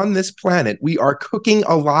ecosystem on this planet, we are cooking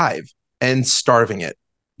alive and starving it,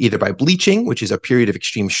 either by bleaching, which is a period of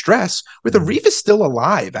extreme stress, where the reef is still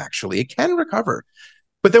alive, actually. It can recover.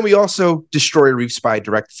 But then we also destroy reefs by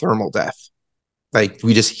direct thermal death. Like,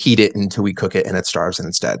 we just heat it until we cook it and it starves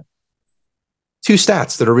instead. Two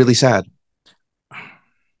stats that are really sad.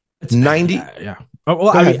 It's 90. Yeah. Oh,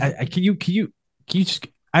 well, I mean, can you just,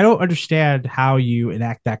 I don't understand how you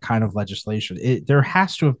enact that kind of legislation. There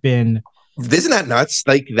has to have been. Isn't that nuts?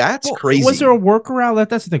 Like, that's crazy. Was there a workaround?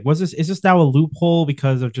 That's the thing. Is this now a loophole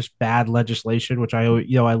because of just bad legislation? Which I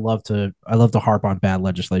love to harp on bad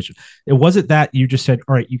legislation. It wasn't that you just said,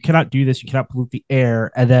 all right, you cannot do this. You cannot pollute the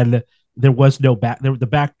air. And then there was no the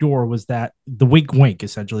back door was that the wink,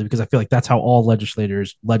 essentially, because I feel like that's how all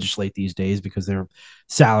legislators legislate these days, because their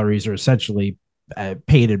salaries are essentially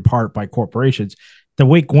paid in part by corporations. The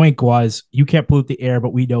wink was, you can't pollute the air,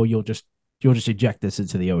 but we know you'll just eject this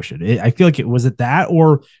into the ocean. I feel like was it that,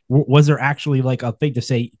 or was there actually like a thing to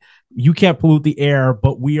say, you can't pollute the air,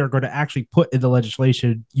 but we are going to actually put in the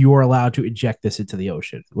legislation, you are allowed to inject this into the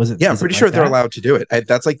ocean? Was it? Yeah, I'm pretty sure they're allowed to do it.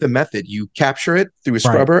 That's like the method. You capture it through a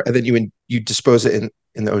scrubber, and then you dispose it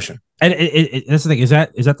in the ocean. And that's the thing. Is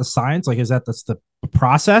that the science? Like, that's the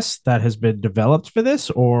process that has been developed for this,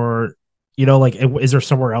 or like, is there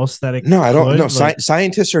somewhere else that it? No, I don't know.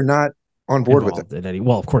 Scientists are not on board with it.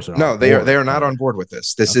 Well, of course they're not. No, they are not on board with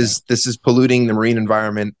this. This is polluting the marine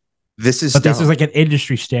environment. This is like an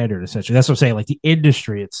industry standard, essentially. That's what I'm saying. Like, the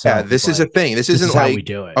industry itself. Yeah, this is a thing. This isn't like we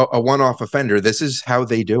do it. A one-off offender. This is how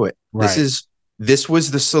they do it. Right. This was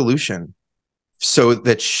the solution, so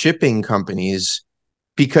that shipping companies,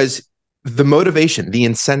 because the motivation, the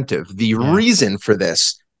incentive, the reason for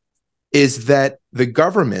this is that the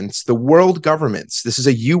governments, the world governments, this is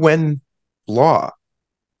a UN law,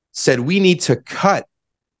 said we need to cut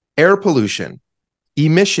air pollution,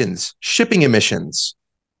 emissions, shipping emissions,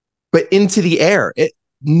 but into the air.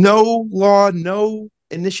 No law, no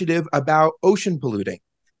initiative about ocean polluting,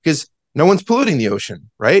 because no one's polluting the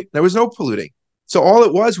ocean, right? There was no polluting. So all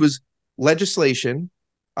it was legislation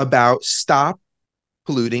about stop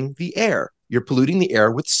polluting the air. You're polluting the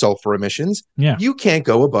air with sulfur emissions. Yeah. You can't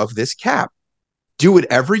go above this cap. Do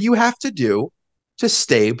whatever you have to do to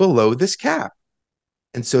stay below this cap.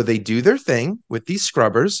 And so they do their thing with these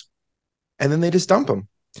scrubbers, and then they just dump them.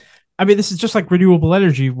 I mean, this is just like renewable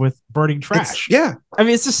energy with burning trash. I mean,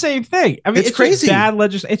 it's the same thing. I mean, it's crazy. Bad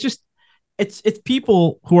legislation. It's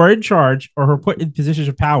people who are in charge or who are put in positions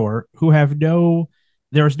of power who have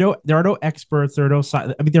there are no experts. There are no I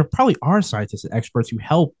mean, there probably are scientists and experts who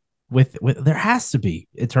help with there has to be,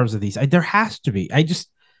 in terms of these. There has to be.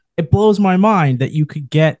 It blows my mind that you could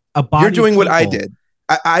get a body. You're doing what I did.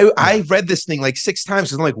 I read this thing like 6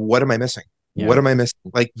 times, and I'm like, what am I missing? Yeah. What am I missing?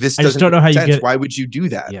 Like, this doesn't make sense. You get it. Why would you do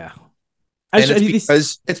that? Yeah.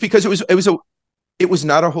 It's because it was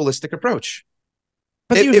not a holistic approach.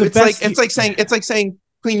 But it's like saying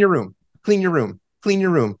clean your room, and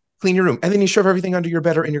then you shove everything under your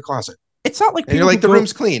bed or in your closet. It's not like, and you're like, the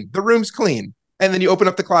room's clean, and then you open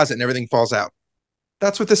up the closet and everything falls out.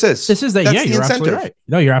 That's what this is. This is that. Yeah, you're absolutely right.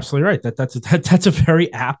 No, you're absolutely right. That's a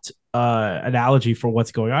very apt analogy for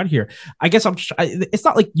what's going on here. I guess it's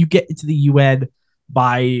not like you get into the UN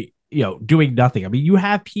by doing nothing. I mean, you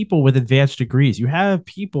have people with advanced degrees. You have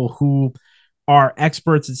people who are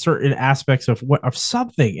experts in certain aspects of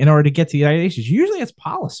something in order to get to the United Nations. Usually it's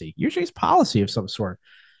policy. Of some sort.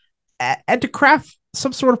 And to craft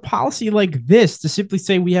some sort of policy like this, to simply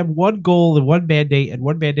say we have one goal and one mandate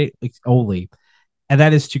only, and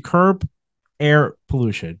that is to curb air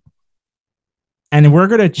pollution. And we're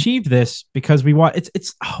going to achieve this because we want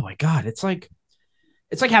it's oh my God, it's like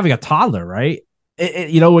having a toddler, right?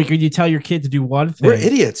 Like when you tell your kid to do one thing. We're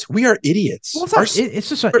idiots. We are idiots. Well, it's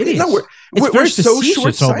just idiots. No, we're so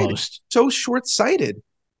short-sighted. So short-sighted.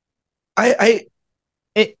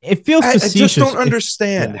 It feels facetious. I just don't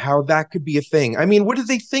understand how that could be a thing. I mean, what do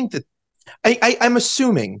they think that? I'm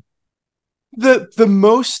assuming the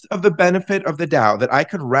most of the benefit of the doubt that I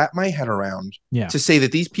could wrap my head around to say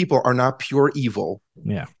that these people are not pure evil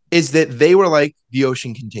is that they were like, the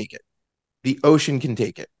ocean can take it. The ocean can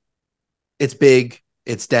take it. It's big.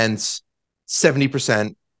 It's dense.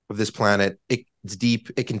 70% of this planet. It's deep.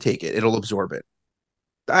 It can take it. It'll absorb it.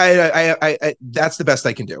 I that's the best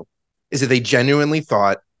I can do. Is that they genuinely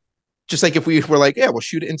thought Just like if we were like, yeah, we'll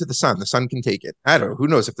shoot it into the sun can take it. I don't know. Who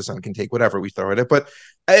knows if the sun can take whatever we throw at it? But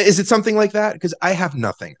is it something like that? Because I have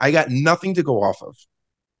nothing. I got nothing to go off of.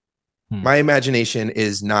 My imagination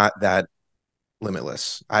is not that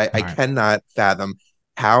limitless. I cannot fathom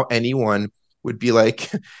how anyone would be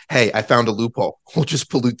like, hey, I found a loophole. We'll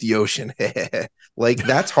just pollute the ocean. Like,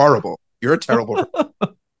 that's horrible. You're a terrible.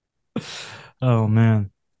 Oh,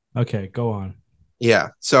 man. Okay, go on. Yeah.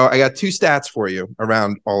 So I got two stats for you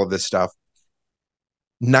around all of this stuff.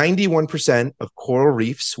 91% of coral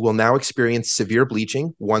reefs will now experience severe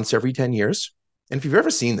bleaching once every 10 years. And if you've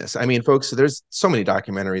ever seen this, I mean, folks, there's so many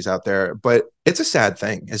documentaries out there, but it's a sad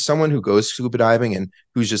thing. As someone who goes scuba diving and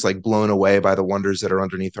who's just like blown away by the wonders that are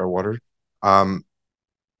underneath our water,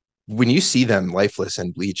 when you see them lifeless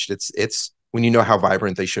and bleached, it's when you know how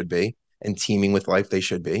vibrant they should be and teeming with life they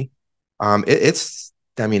should be. I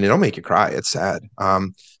mean, it'll make you cry. It's sad.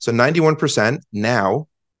 So 91% now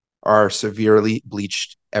are severely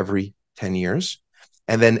bleached every 10 years.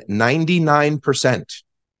 And then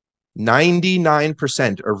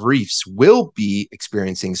 99% of reefs will be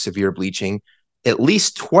experiencing severe bleaching at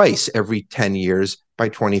least twice every 10 years by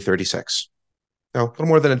 2036. So a little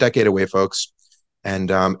more than a decade away, folks.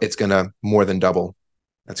 And it's going to more than double.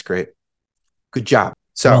 That's great. Good job.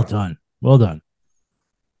 So well done. Well done.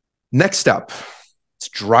 Next up, let's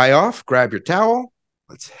dry off, grab your towel.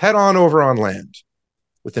 Let's head on over on land.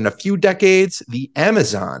 Within a few decades, the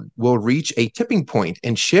Amazon will reach a tipping point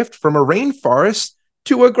and shift from a rainforest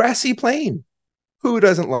to a grassy plain. Who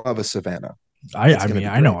doesn't love a savanna? I mean,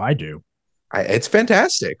 I know I do. It's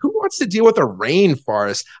fantastic. Who wants to deal with a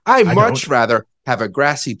rainforest? I much rather have a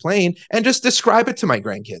grassy plain and just describe it to my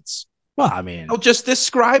grandkids. Well, I mean, I'll just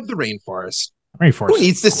describe the rainforest. Rainforest. Who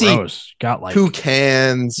needs to gross. See got like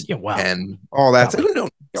toucans and all that? Like, I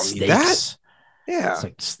don't need that. Yeah, it's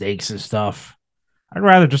like snakes and stuff. I'd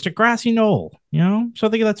rather just a grassy knoll,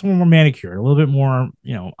 something that's more manicured, a little bit more,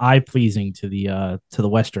 eye pleasing to the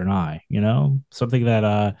Western eye, something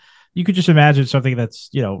that you could just imagine something that's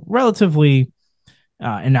relatively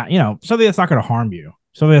and not something that's not going to harm you,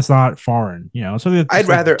 something that's not foreign, something that's I'd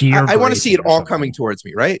rather I want to see it all coming towards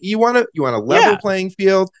me, right? You want a level playing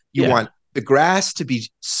field. You want the grass to be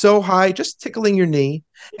so high, just tickling your knee,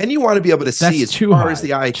 and you want to be able to see as far as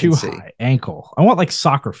the eye can see. Ankle. I want like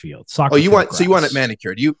soccer field. You want it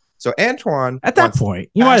manicured. So Antoine, at that point,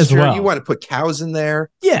 you might as well. You want to put cows in there.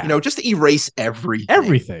 Yeah, just to erase everything.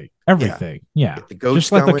 Everything. Yeah. Get the goats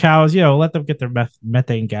just let the cows. Let them get their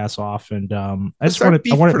methane gas off, and I just want it.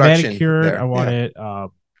 I want it manicured. There. I want it. I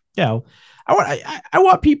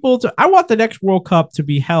want people to. I want the next World Cup to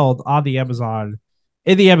be held on the Amazon.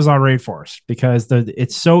 In the Amazon rainforest, because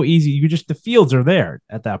it's so easy. The fields are there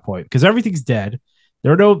at that point because everything's dead.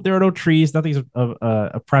 There are no trees. Nothing's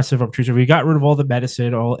oppressive of trees. We got rid of all the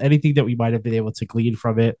medicine, anything that we might have been able to glean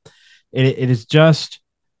from it. It is just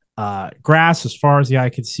grass as far as the eye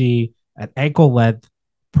can see at ankle length,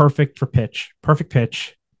 perfect pitch.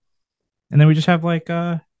 And then we just have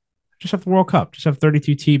the World Cup. Just have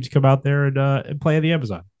 32 teams come out there and play in the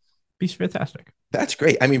Amazon. Be fantastic. That's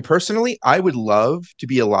great. I mean, personally, I would love to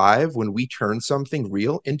be alive when we turn something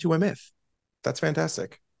real into a myth. That's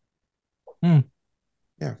fantastic. Yeah.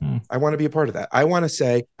 I want to be a part of that. I want to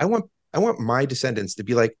say, I want my descendants to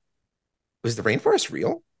be like, was the rainforest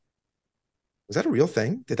real? Was that a real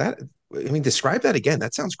thing? Describe that again.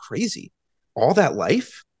 That sounds crazy. All that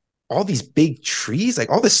life, all these big trees, like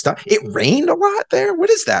all this stuff. It rained a lot there. What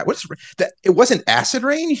is that? What's that? It wasn't acid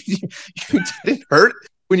rain. You didn't hurt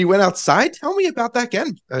when you went outside. Tell me about that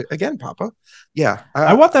again, Papa. Yeah.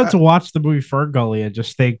 I want them to watch the movie Fern Gully and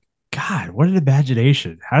just think, God, what an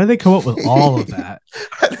imagination. How did they come up with all of that?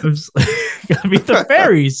 I mean, the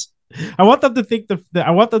fairies. I want them to think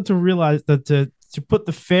I want them to realize that to put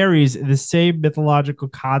the fairies in the same mythological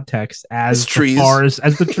context as the forest,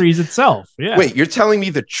 as the trees itself. Yeah. Wait, you're telling me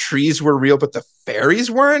the trees were real, but the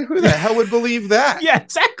fairies weren't? Who the hell would believe that? Yeah,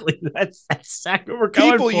 exactly. That's exactly what we're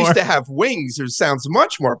going People for. Used to have wings. It sounds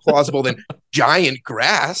much more plausible than giant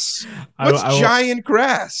grass. What's giant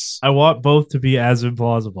grass? I want both to be as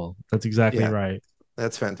implausible. That's exactly right.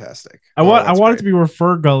 That's fantastic. I want it to be where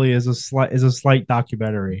Fern Gully is a slight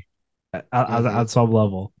documentary on some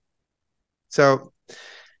level. So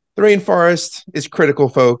the rainforest is critical,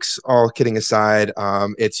 folks, all kidding aside.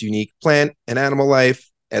 It's unique plant and animal life.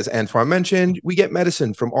 As Antoine mentioned, we get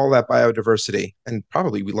medicine from all that biodiversity, and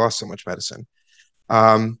probably we lost so much medicine.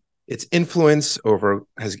 Its influence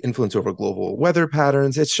has influence over global weather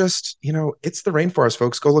patterns. It's just, it's the rainforest,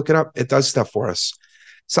 folks. Go look it up. It does stuff for us.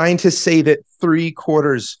 Scientists say that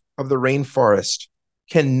 3/4 of the rainforest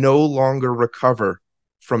can no longer recover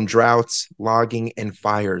from droughts, logging, and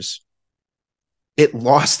fires. it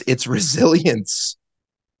lost its resilience.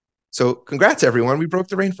 So congrats, everyone. We broke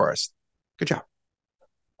the rainforest. Good job.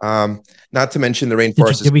 Not to mention the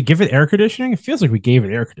rainforest. Did we give it air conditioning? It feels like we gave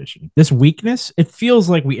it air conditioning. This weakness, it feels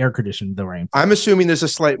like we air conditioned the rainforest. I'm assuming there's a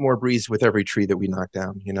slight more breeze with every tree that we knock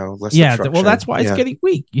down, less obstruction. Well, that's why it's getting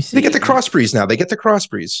weak. You see, they get the cross breeze now. They get the cross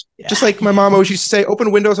breeze. Just like my mom always used to say,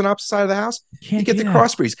 open windows on opposite side of the house. You get the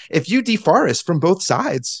cross breeze. If you deforest from both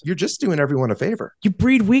sides, you're just doing everyone a favor. You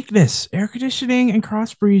breed weakness. Air conditioning and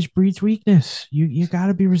cross breeze breeds weakness. You got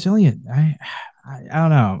to be resilient. I don't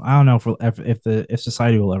know. I don't know if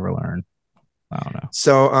society will ever learn. I don't know.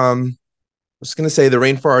 So, I was going to say the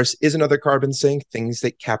rainforest is another carbon sink, things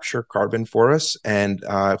that capture carbon for us. And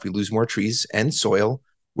if we lose more trees and soil,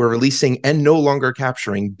 we're releasing and no longer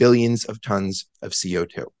capturing billions of tons of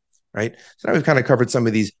CO2, right? So now we've kind of covered some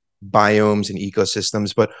of these biomes and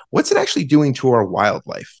ecosystems, but what's it actually doing to our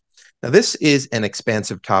wildlife? Now, this is an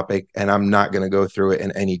expansive topic, and I'm not going to go through it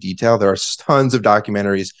in any detail. There are tons of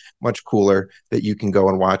documentaries, much cooler, that you can go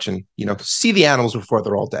and watch and, see the animals before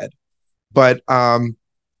they're all dead. But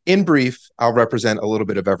in brief, I'll represent a little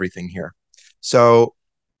bit of everything here. So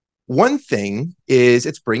one thing is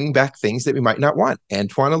it's bringing back things that we might not want.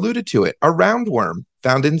 Antoine alluded to it. A roundworm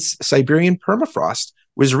found in Siberian permafrost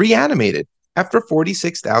was reanimated after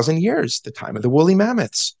 46,000 years, the time of the woolly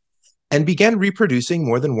mammoths, and began reproducing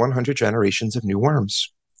more than 100 generations of new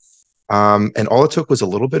worms. And all it took was a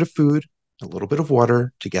little bit of food, a little bit of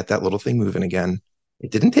water to get that little thing moving again.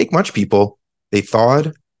 It didn't take much, people. They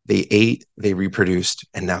thawed, they ate, they reproduced,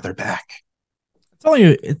 and now they're back.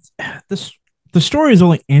 The story is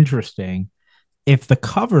only interesting if the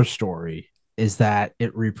cover story is that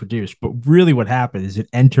it reproduced, but really what happened is it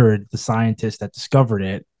entered the scientist that discovered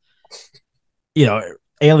it,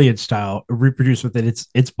 alien style, reproduced within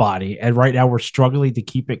its body, and right now we're struggling to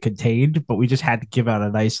keep it contained, but we just had to give out a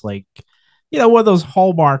nice one of those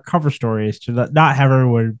Hallmark cover stories to not have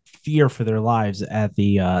everyone fear for their lives at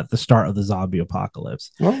the start of the zombie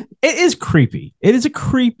apocalypse. Well, it is creepy. It is a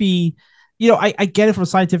creepy, I get it from a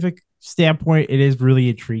scientific standpoint. It is really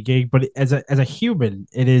intriguing, but as a human,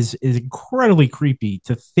 it is incredibly creepy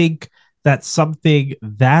to think that something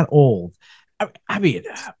that old. I mean,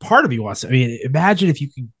 part of me wants. Imagine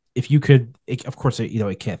if you could. Of course,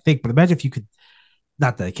 it can't think, but imagine if you could.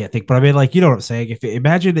 Not that I can't think, but I mean, you know what I'm saying?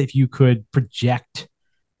 Imagine if you could project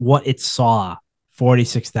what it saw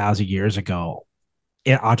 46,000 years ago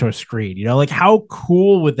onto a screen, how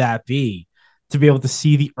cool would that be to be able to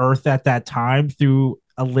see the Earth at that time through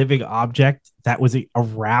a living object that was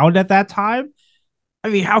around at that time? I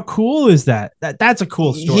mean, how cool is that? That's a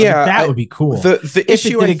cool story. Yeah, that would be cool. The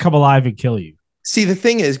issue it didn't come alive and kill you. See, the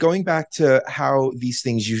thing is, going back to how these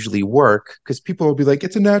things usually work, because people will be like,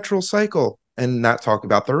 it's a natural cycle, and not talk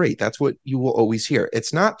about the rate. That's what you will always hear.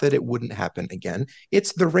 It's not that it wouldn't happen again.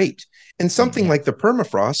 It's the rate. And something like the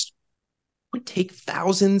permafrost would take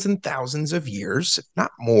thousands and thousands of years, if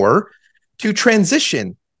not more, to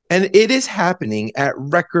transition. And it is happening at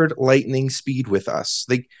record lightning speed with us.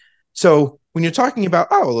 So when you're talking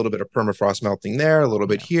about, a little bit of permafrost melting there, a little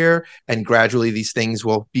bit here, and gradually these things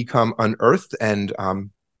will become unearthed, and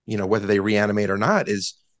whether they reanimate or not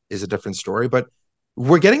is a different story. But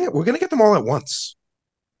we're going to get them all at once.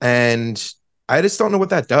 And I just don't know what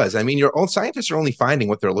that does. I mean, your own scientists are only finding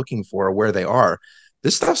what they're looking for or where they are.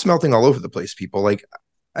 This stuff's melting all over the place, people.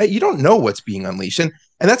 You don't know what's being unleashed. And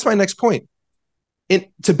that's my next point. In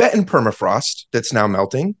Tibetan permafrost that's now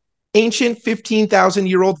melting, ancient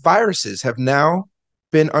 15,000-year-old viruses have now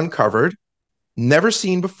been uncovered, never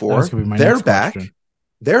seen before. They're back.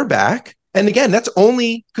 They're back. And again, that's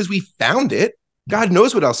only because we found it. God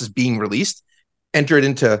knows what else is being released, entered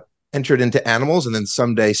into animals, and then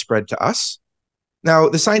someday spread to us. Now,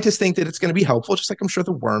 the scientists think that it's going to be helpful, just like I'm sure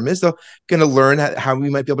the worm is. They're going to learn how we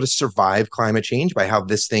might be able to survive climate change by how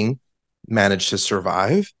this thing managed to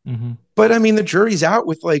survive. Mm-hmm. But I mean, the jury's out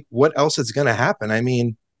with what else is going to happen. I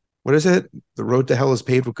mean, what is it? The road to hell is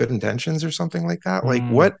paved with good intentions or something like that.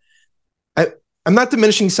 What? I'm not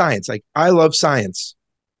diminishing science. I love science,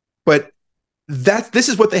 but this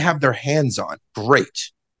is what they have their hands on.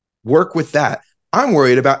 Great. Work with that. I'm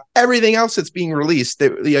worried about everything else that's being released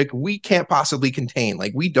that we can't possibly contain.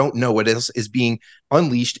 We don't know what else is being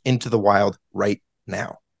unleashed into the wild right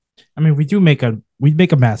now. I mean, we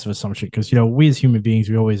make a massive assumption because we as human beings,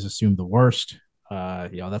 we always assume the worst.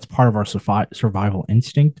 That's part of our survival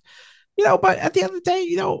instinct. But at the end of the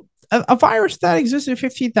day, a virus that existed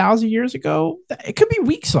 15,000 years ago, it could be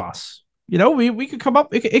weak sauce. We could come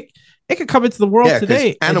up. It could come into the world Yeah, because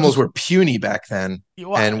today. animals were puny back then.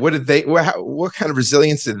 Well, And what kind of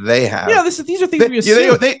resilience did they have? these are things we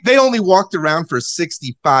assume. They only walked around for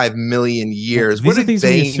 65 million years. What These are did things we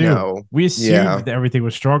they assume. know? We assume that everything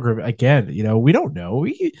was stronger. Again, we don't know.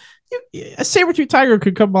 A saber-tooth tiger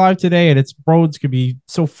could come alive today, and its bones could be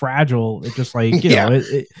so fragile. It just like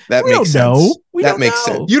that we makes don't know. sense. We that don't makes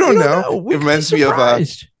know. sense. You don't know. We it reminds me of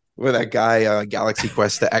that guy, Galaxy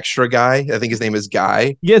Quest, the extra guy. I think his name is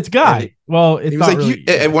Guy. Yeah, it's Guy. Well, it's he was not like, really,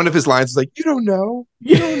 and one of his lines is like, "You don't know.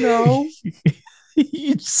 You don't know."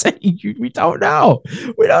 You say we don't know.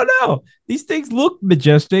 We don't know. These things look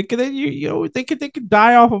majestic, and then they could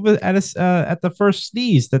die off of it at the first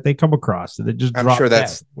sneeze that they come across, and they just. I'm sure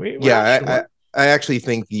that's I actually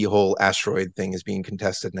think the whole asteroid thing is being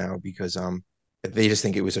contested now because they just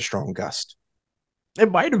think it was a strong gust.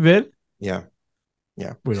 It might have been. Yeah.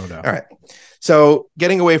 We don't know. All right. So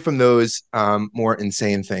getting away from those more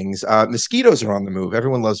insane things, mosquitoes are on the move.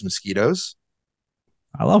 Everyone loves mosquitoes.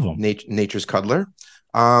 I love them. Nature's cuddler.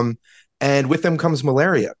 And with them comes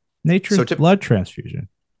malaria. Nature's blood transfusion.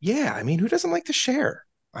 Yeah. I mean, who doesn't like to share?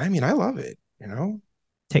 I mean, I love it.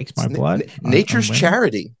 Takes my blood. Nature's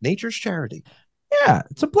charity. Nature's charity. Yeah.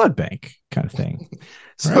 It's a blood bank kind of thing.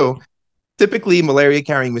 So typically,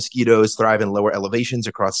 malaria-carrying mosquitoes thrive in lower elevations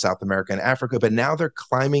across South America and Africa, but now they're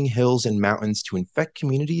climbing hills and mountains to infect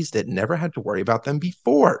communities that never had to worry about them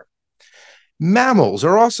before. Mammals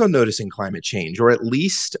are also noticing climate change, or at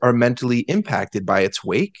least are mentally impacted by its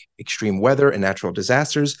wake. Extreme weather and natural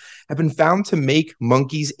disasters have been found to make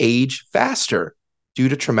monkeys age faster due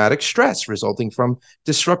to traumatic stress resulting from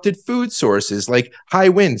disrupted food sources like high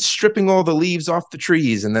winds stripping all the leaves off the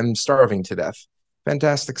trees and then starving to death.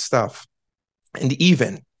 Fantastic stuff. And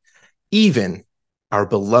even our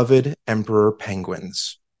beloved emperor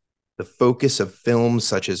penguins, the focus of films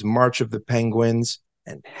such as March of the Penguins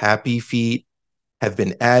and Happy Feet, have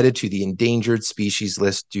been added to the endangered species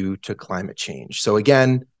list due to climate change. So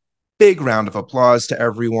again, big round of applause to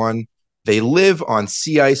everyone. They live on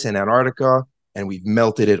sea ice in Antarctica, and we've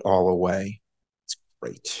melted it all away. It's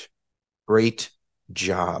great. Great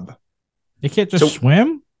job. They can't just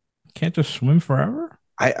swim? Can't just swim forever?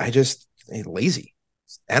 Lazy.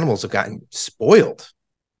 Animals have gotten spoiled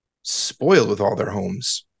with all their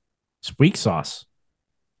homes. It's weak sauce.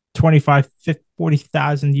 25, 50,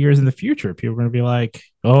 40,000 years in the future, people are going to be like,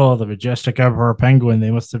 oh, the majestic emperor penguin,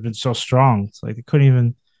 they must have been so strong. It's like they couldn't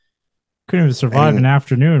even survive an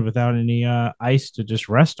afternoon without any ice to just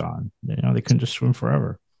rest on. They couldn't just swim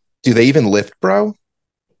forever. Do they even lift, bro?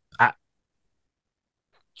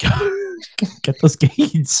 Get those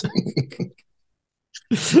gains.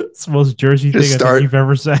 It's the most Jersey thing I think you've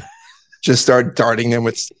ever said. Just start darting them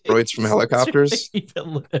with steroids from helicopters.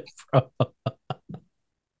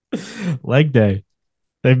 Leg day.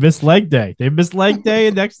 They missed leg day.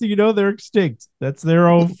 And next thing you know, they're extinct. That's their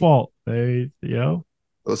own fault.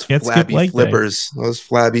 Those flabby flippers.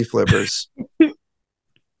 All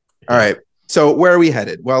right. So where are we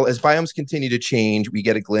headed? Well, as biomes continue to change, we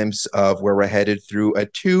get a glimpse of where we're headed through a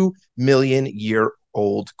 2 million year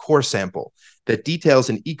old core sample that details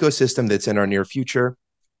an ecosystem that's in our near future.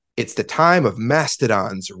 It's the time of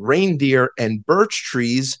mastodons, reindeer, and birch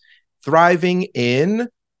trees thriving in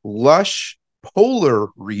lush polar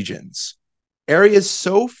regions, areas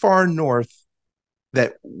so far north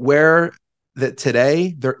that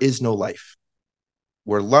today there is no life.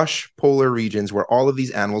 We're lush polar regions where all of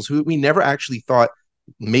these animals who we never actually thought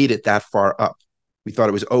made it that far up. We thought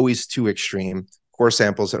it was always too extreme. Core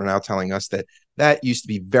samples that are now telling us that used to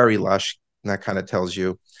be very lush, and that kind of tells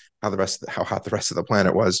you how hot the rest of the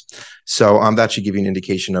planet was. So that should give you an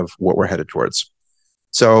indication of what we're headed towards.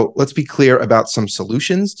 So let's be clear about some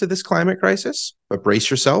solutions to this climate crisis, but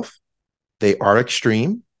brace yourself. They are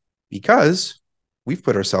extreme because we've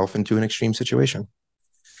put ourselves into an extreme situation.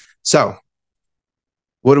 So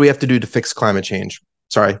what do we have to do to fix climate change?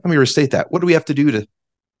 Sorry, let me restate that. What do we have to do to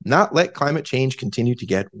not let climate change continue to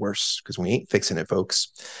get worse? Because we ain't fixing it,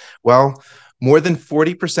 folks. Well, more than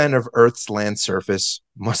 40% of Earth's land surface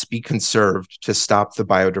must be conserved to stop the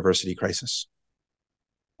biodiversity crisis.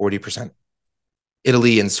 40%.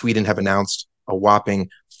 Italy and Sweden have announced a whopping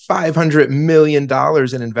 $500 million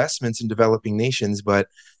in investments in developing nations, but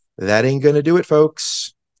that ain't going to do it,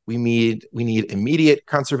 folks. We need immediate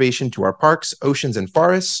conservation to our parks, oceans, and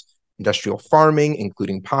forests. Industrial farming,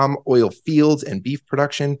 including palm oil fields and beef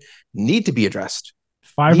production, need to be addressed.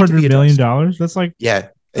 $500 million? That's like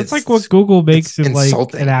It's like what Google makes in like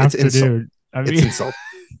an afternoon. I mean, it's insulting.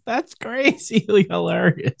 That's crazily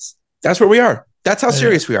hilarious. That's where we are. That's how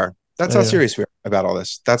serious we are. That's how serious we are about all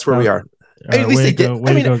this. That's where we are. At least they did.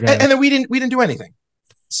 And then we didn't do anything.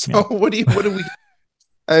 So Yeah. what do we,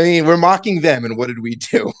 I mean, we're mocking them, and what did we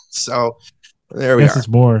do? So there we Guess are. it's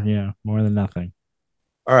more, yeah, more than nothing.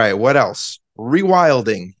 All right, what else?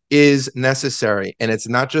 Rewilding is necessary, and it's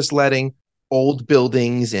not just letting old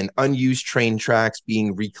buildings and unused train tracks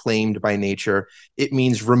being reclaimed by nature. It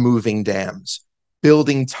means removing dams,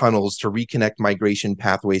 building tunnels to reconnect migration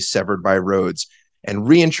pathways severed by roads, and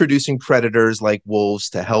reintroducing predators like wolves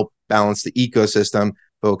to help balance the ecosystem.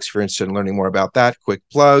 Folks, if you're interested in learning more about that, quick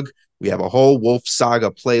plug. We have a whole Wolf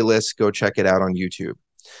Saga playlist. Go check it out on YouTube.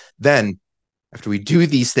 Then, after we do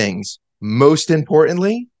these things, most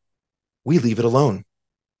importantly, we leave it alone.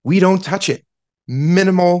 We don't touch it.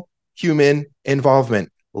 Minimal human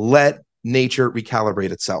involvement. Let nature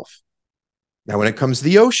recalibrate itself. Now, when it comes to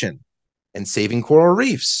the ocean and saving coral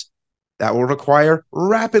reefs, that will require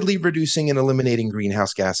rapidly reducing and eliminating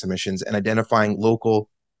greenhouse gas emissions and identifying local,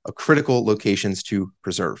 critical locations to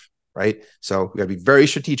preserve, right? So we got to be very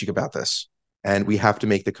strategic about this, and we have to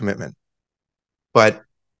make the commitment. But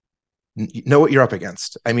know what you're up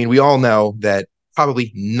against. I mean, we all know that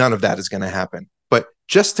probably none of that is going to happen. But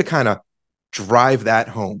just to kind of drive that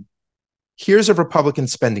home, here's a Republican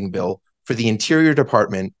spending bill for the Interior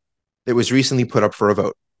Department that was recently put up for a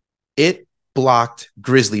vote. It blocked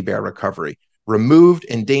grizzly bear recovery, removed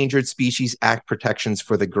Endangered Species Act protections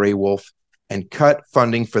for the gray wolf, and cut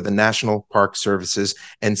funding for the National Park Services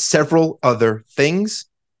and several other things.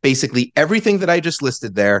 Basically, everything that I just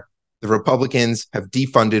listed there, the Republicans have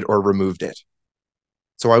defunded or removed it.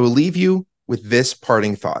 So I will leave you with this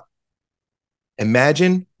parting thought.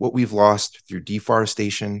 Imagine what we've lost through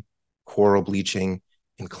deforestation, coral bleaching,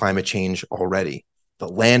 and climate change already. The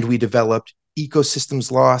land we developed,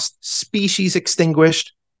 ecosystems lost, species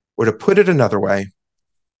extinguished, or to put it another way,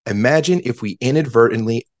 imagine if we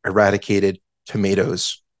inadvertently eradicated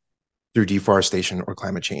tomatoes through deforestation or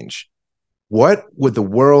climate change. What would the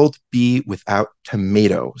world be without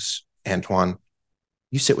tomatoes, Antoine?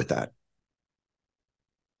 You sit with that.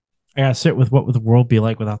 I gotta sit with what would the world be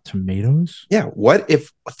like without tomatoes? Yeah. What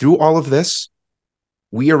if through all of this,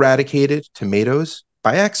 we eradicated tomatoes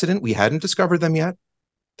by accident? We hadn't discovered them yet.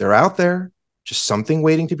 They're out there, just something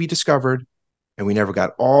waiting to be discovered. And we never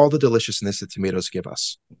got all the deliciousness that tomatoes give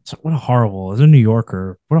us. So what a horrible, as a New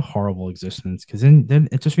Yorker, what a horrible existence. Because then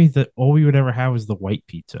it just means that all we would ever have is the white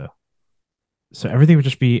pizza. So everything would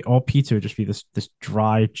just be, all pizza would just be this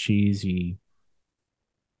dry, cheesy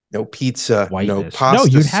No pizza, no whiteness. pasta No,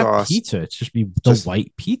 you'd sauce. have pizza. It's just be the Just,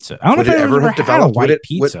 white pizza. I don't know would if it anyone's ever ever have had a developed? white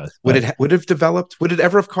pizza. Would it have developed? Would it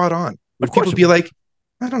ever have caught on? Would Of course people it be would. like,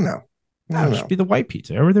 I don't know. I No, it'd don't just know. be the white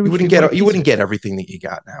pizza. Everything You would just wouldn't be white get you wouldn't pizza. get everything that you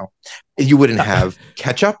got now. You wouldn't have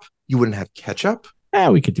ketchup. You wouldn't have ketchup.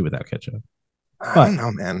 We could do without ketchup. I But don't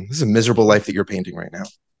know, man. This is a miserable life that you're painting right now.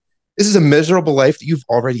 This is a miserable life that you've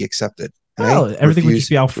already accepted. well, everything would just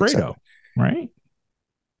be Alfredo, right?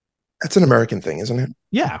 That's an American thing, isn't it?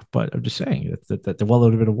 Yeah, but I'm just saying that well, it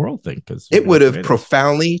would have been a world thing because It would have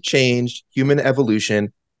profoundly changed human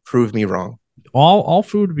evolution. Prove me wrong. All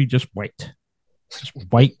food would be just white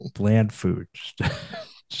bland food,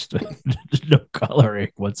 just no coloring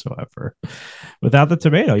whatsoever. Without the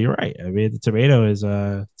tomato, you're right. I mean, the tomato is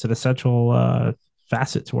it's an essential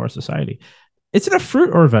facet to our society. Is it a fruit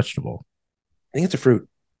or a vegetable? I think it's a fruit.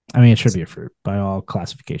 I mean, it should be a fruit by all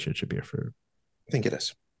classification. It should be a fruit. I think it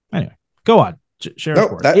is. Anyway, go on. Share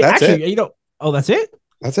No, that's actually, it. Oh, that's it.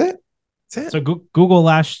 That's it. That's it. So Google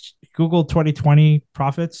 2020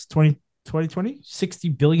 profits 2020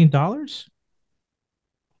 $60 billion.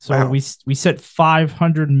 So Wow. we said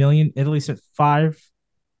 500 million. Italy said what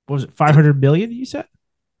was it, 500 million? You said?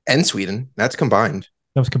 And Sweden. That's combined.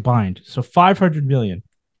 That was combined. So 500 million.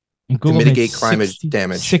 And To Google mitigate climate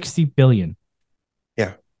damage. 60 billion.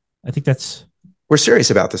 Yeah. I think that's. We're serious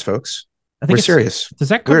about this, folks. I think We're serious. Does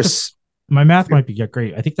that come to, my math might be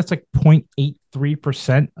great. I think that's like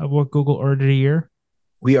 0.83% of what Google earned in a year.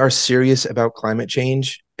 We are serious about climate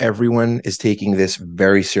change. Everyone is taking this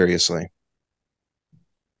very seriously.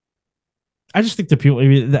 I just think the people,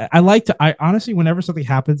 I honestly, whenever something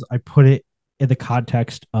happens, I put it in the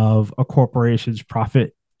context of a corporation's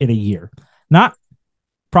profit in a year, not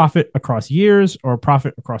profit across years or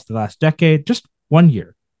profit across the last decade, just 1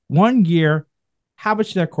 year. 1 year, how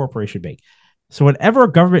much did that corporation make? So whenever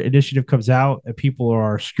a government initiative comes out and people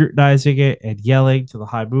are scrutinizing it and yelling to the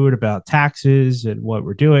high moon about taxes and what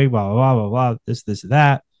we're doing, blah, blah, blah, blah, this, and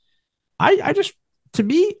that, I just, to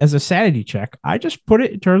me, as a sanity check, I just put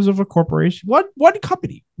it in terms of a corporation, one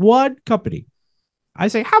company. I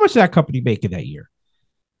say, how much did that company make in that year?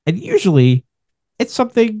 And usually it's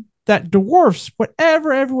something that dwarfs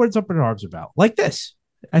whatever everyone's up in arms about, like this.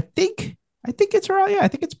 I think it's around, I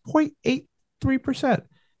think it's 0.83%.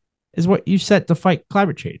 is what you set to fight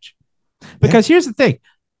climate change. Because here's the thing,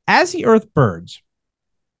 as the earth burns,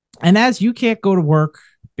 and as you can't go to work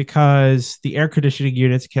because the air conditioning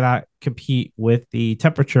units cannot compete with the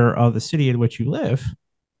temperature of the city in which you live,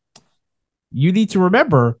 you need to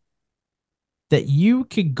remember that you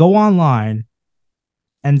can go online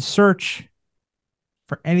and search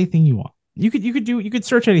for anything you want. You could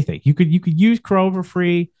search anything. You could use Chrome for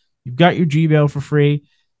free. You've got your Gmail for free.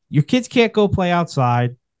 Your kids can't go play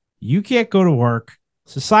outside. You can't go to work.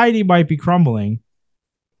 Society might be crumbling,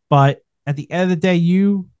 but at the end of the day,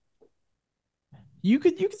 you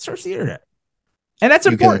could search the internet, and that's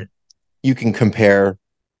important. You can compare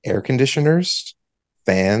air conditioners,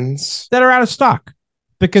 fans that are out of stock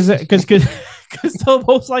because they'll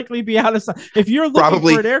most likely be out of stock. If you're looking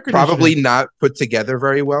for an air conditioner, probably not put together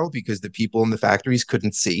very well because the people in the factories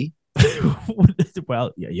couldn't see.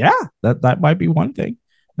 Well, yeah, that might be one thing.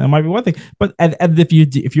 That might be one thing. But and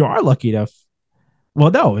if you are lucky enough,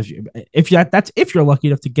 well, no, if you're lucky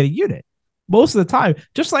enough to get a unit. Most of the time,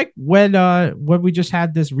 just like when we just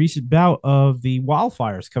had this recent bout of the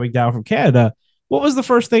wildfires coming down from Canada, what was the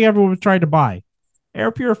first thing everyone was trying to buy?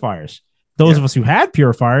 Air purifiers. Those of us who had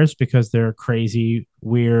purifiers because they're crazy,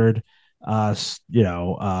 weird, what do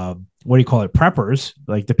you call it? Preppers,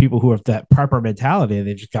 like the people who have that prepper mentality, and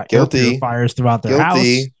they just got air purifiers throughout their house.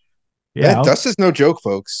 Yeah, dust is no joke,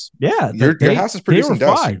 folks. Yeah, your house is producing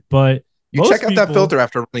dust. Fine, but you check out that filter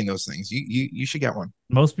after running those things. You should get one.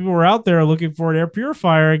 Most people were out there looking for an air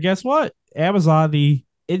purifier, and guess what? Amazon, the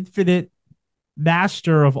infinite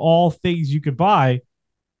master of all things you could buy,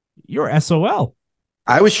 you're SOL.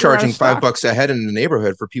 I was charging $5 a head in the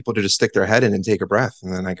neighborhood for people to just stick their head in and take a breath,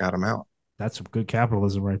 and then I got them out. That's some good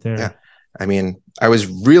capitalism right there. Yeah. I mean, I was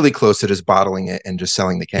really close to just bottling it and just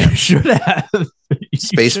selling the can. You should have.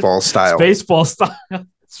 Spaceball style. Spaceball style.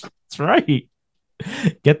 That's right.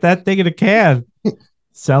 Get that thing in a can.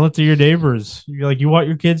 Sell it to your neighbors. You're like, you want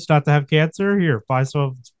your kids not to have cancer? Here, buy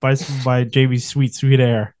some by Jamie's sweet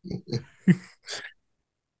air.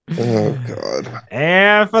 Oh God!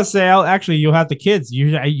 And for sale, actually, you'll have the kids.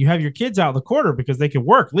 You have your kids out in the corner because they can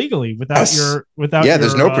work legally without. Yeah,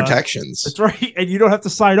 there's no protections. That's right, and you don't have to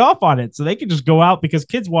sign off on it, so they can just go out because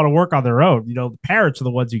kids want to work on their own. The parents are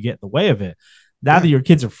the ones who get in the way of it. Now that your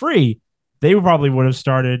kids are free, they probably would have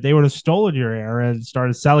started. They would have stolen your air and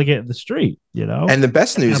started selling it in the street. And the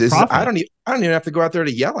best news is I don't even have to go out there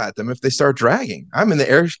to yell at them if they start dragging. I'm in the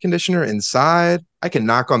air conditioner inside. I can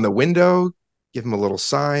knock on the window. Give them a little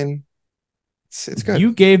sign. It's good.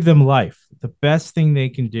 You gave them life. The best thing they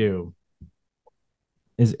can do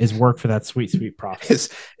is work for that sweet profit.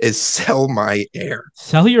 Is sell my air.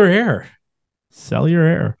 Sell your air. Sell your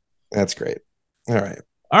air. That's great. All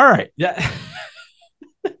right. Yeah.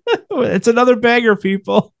 It's another banger,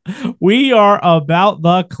 people. We are about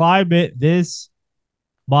the climate this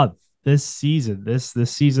month, this season, this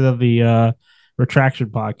season of the Retraction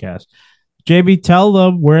Podcast. Jamie, tell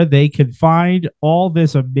them where they can find all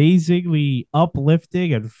this amazingly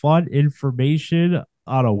uplifting and fun information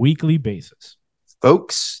on a weekly basis.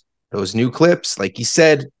 Folks, those new clips, like you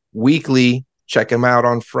said, weekly, check them out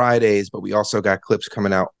on Fridays, but we also got clips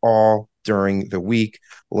coming out all during the week.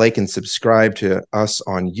 Like and subscribe to us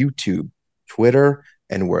on YouTube, Twitter,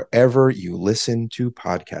 and wherever you listen to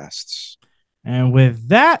podcasts. And with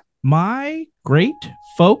that, my great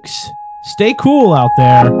folks, stay cool out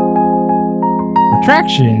there.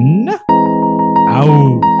 Retraction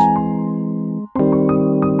out.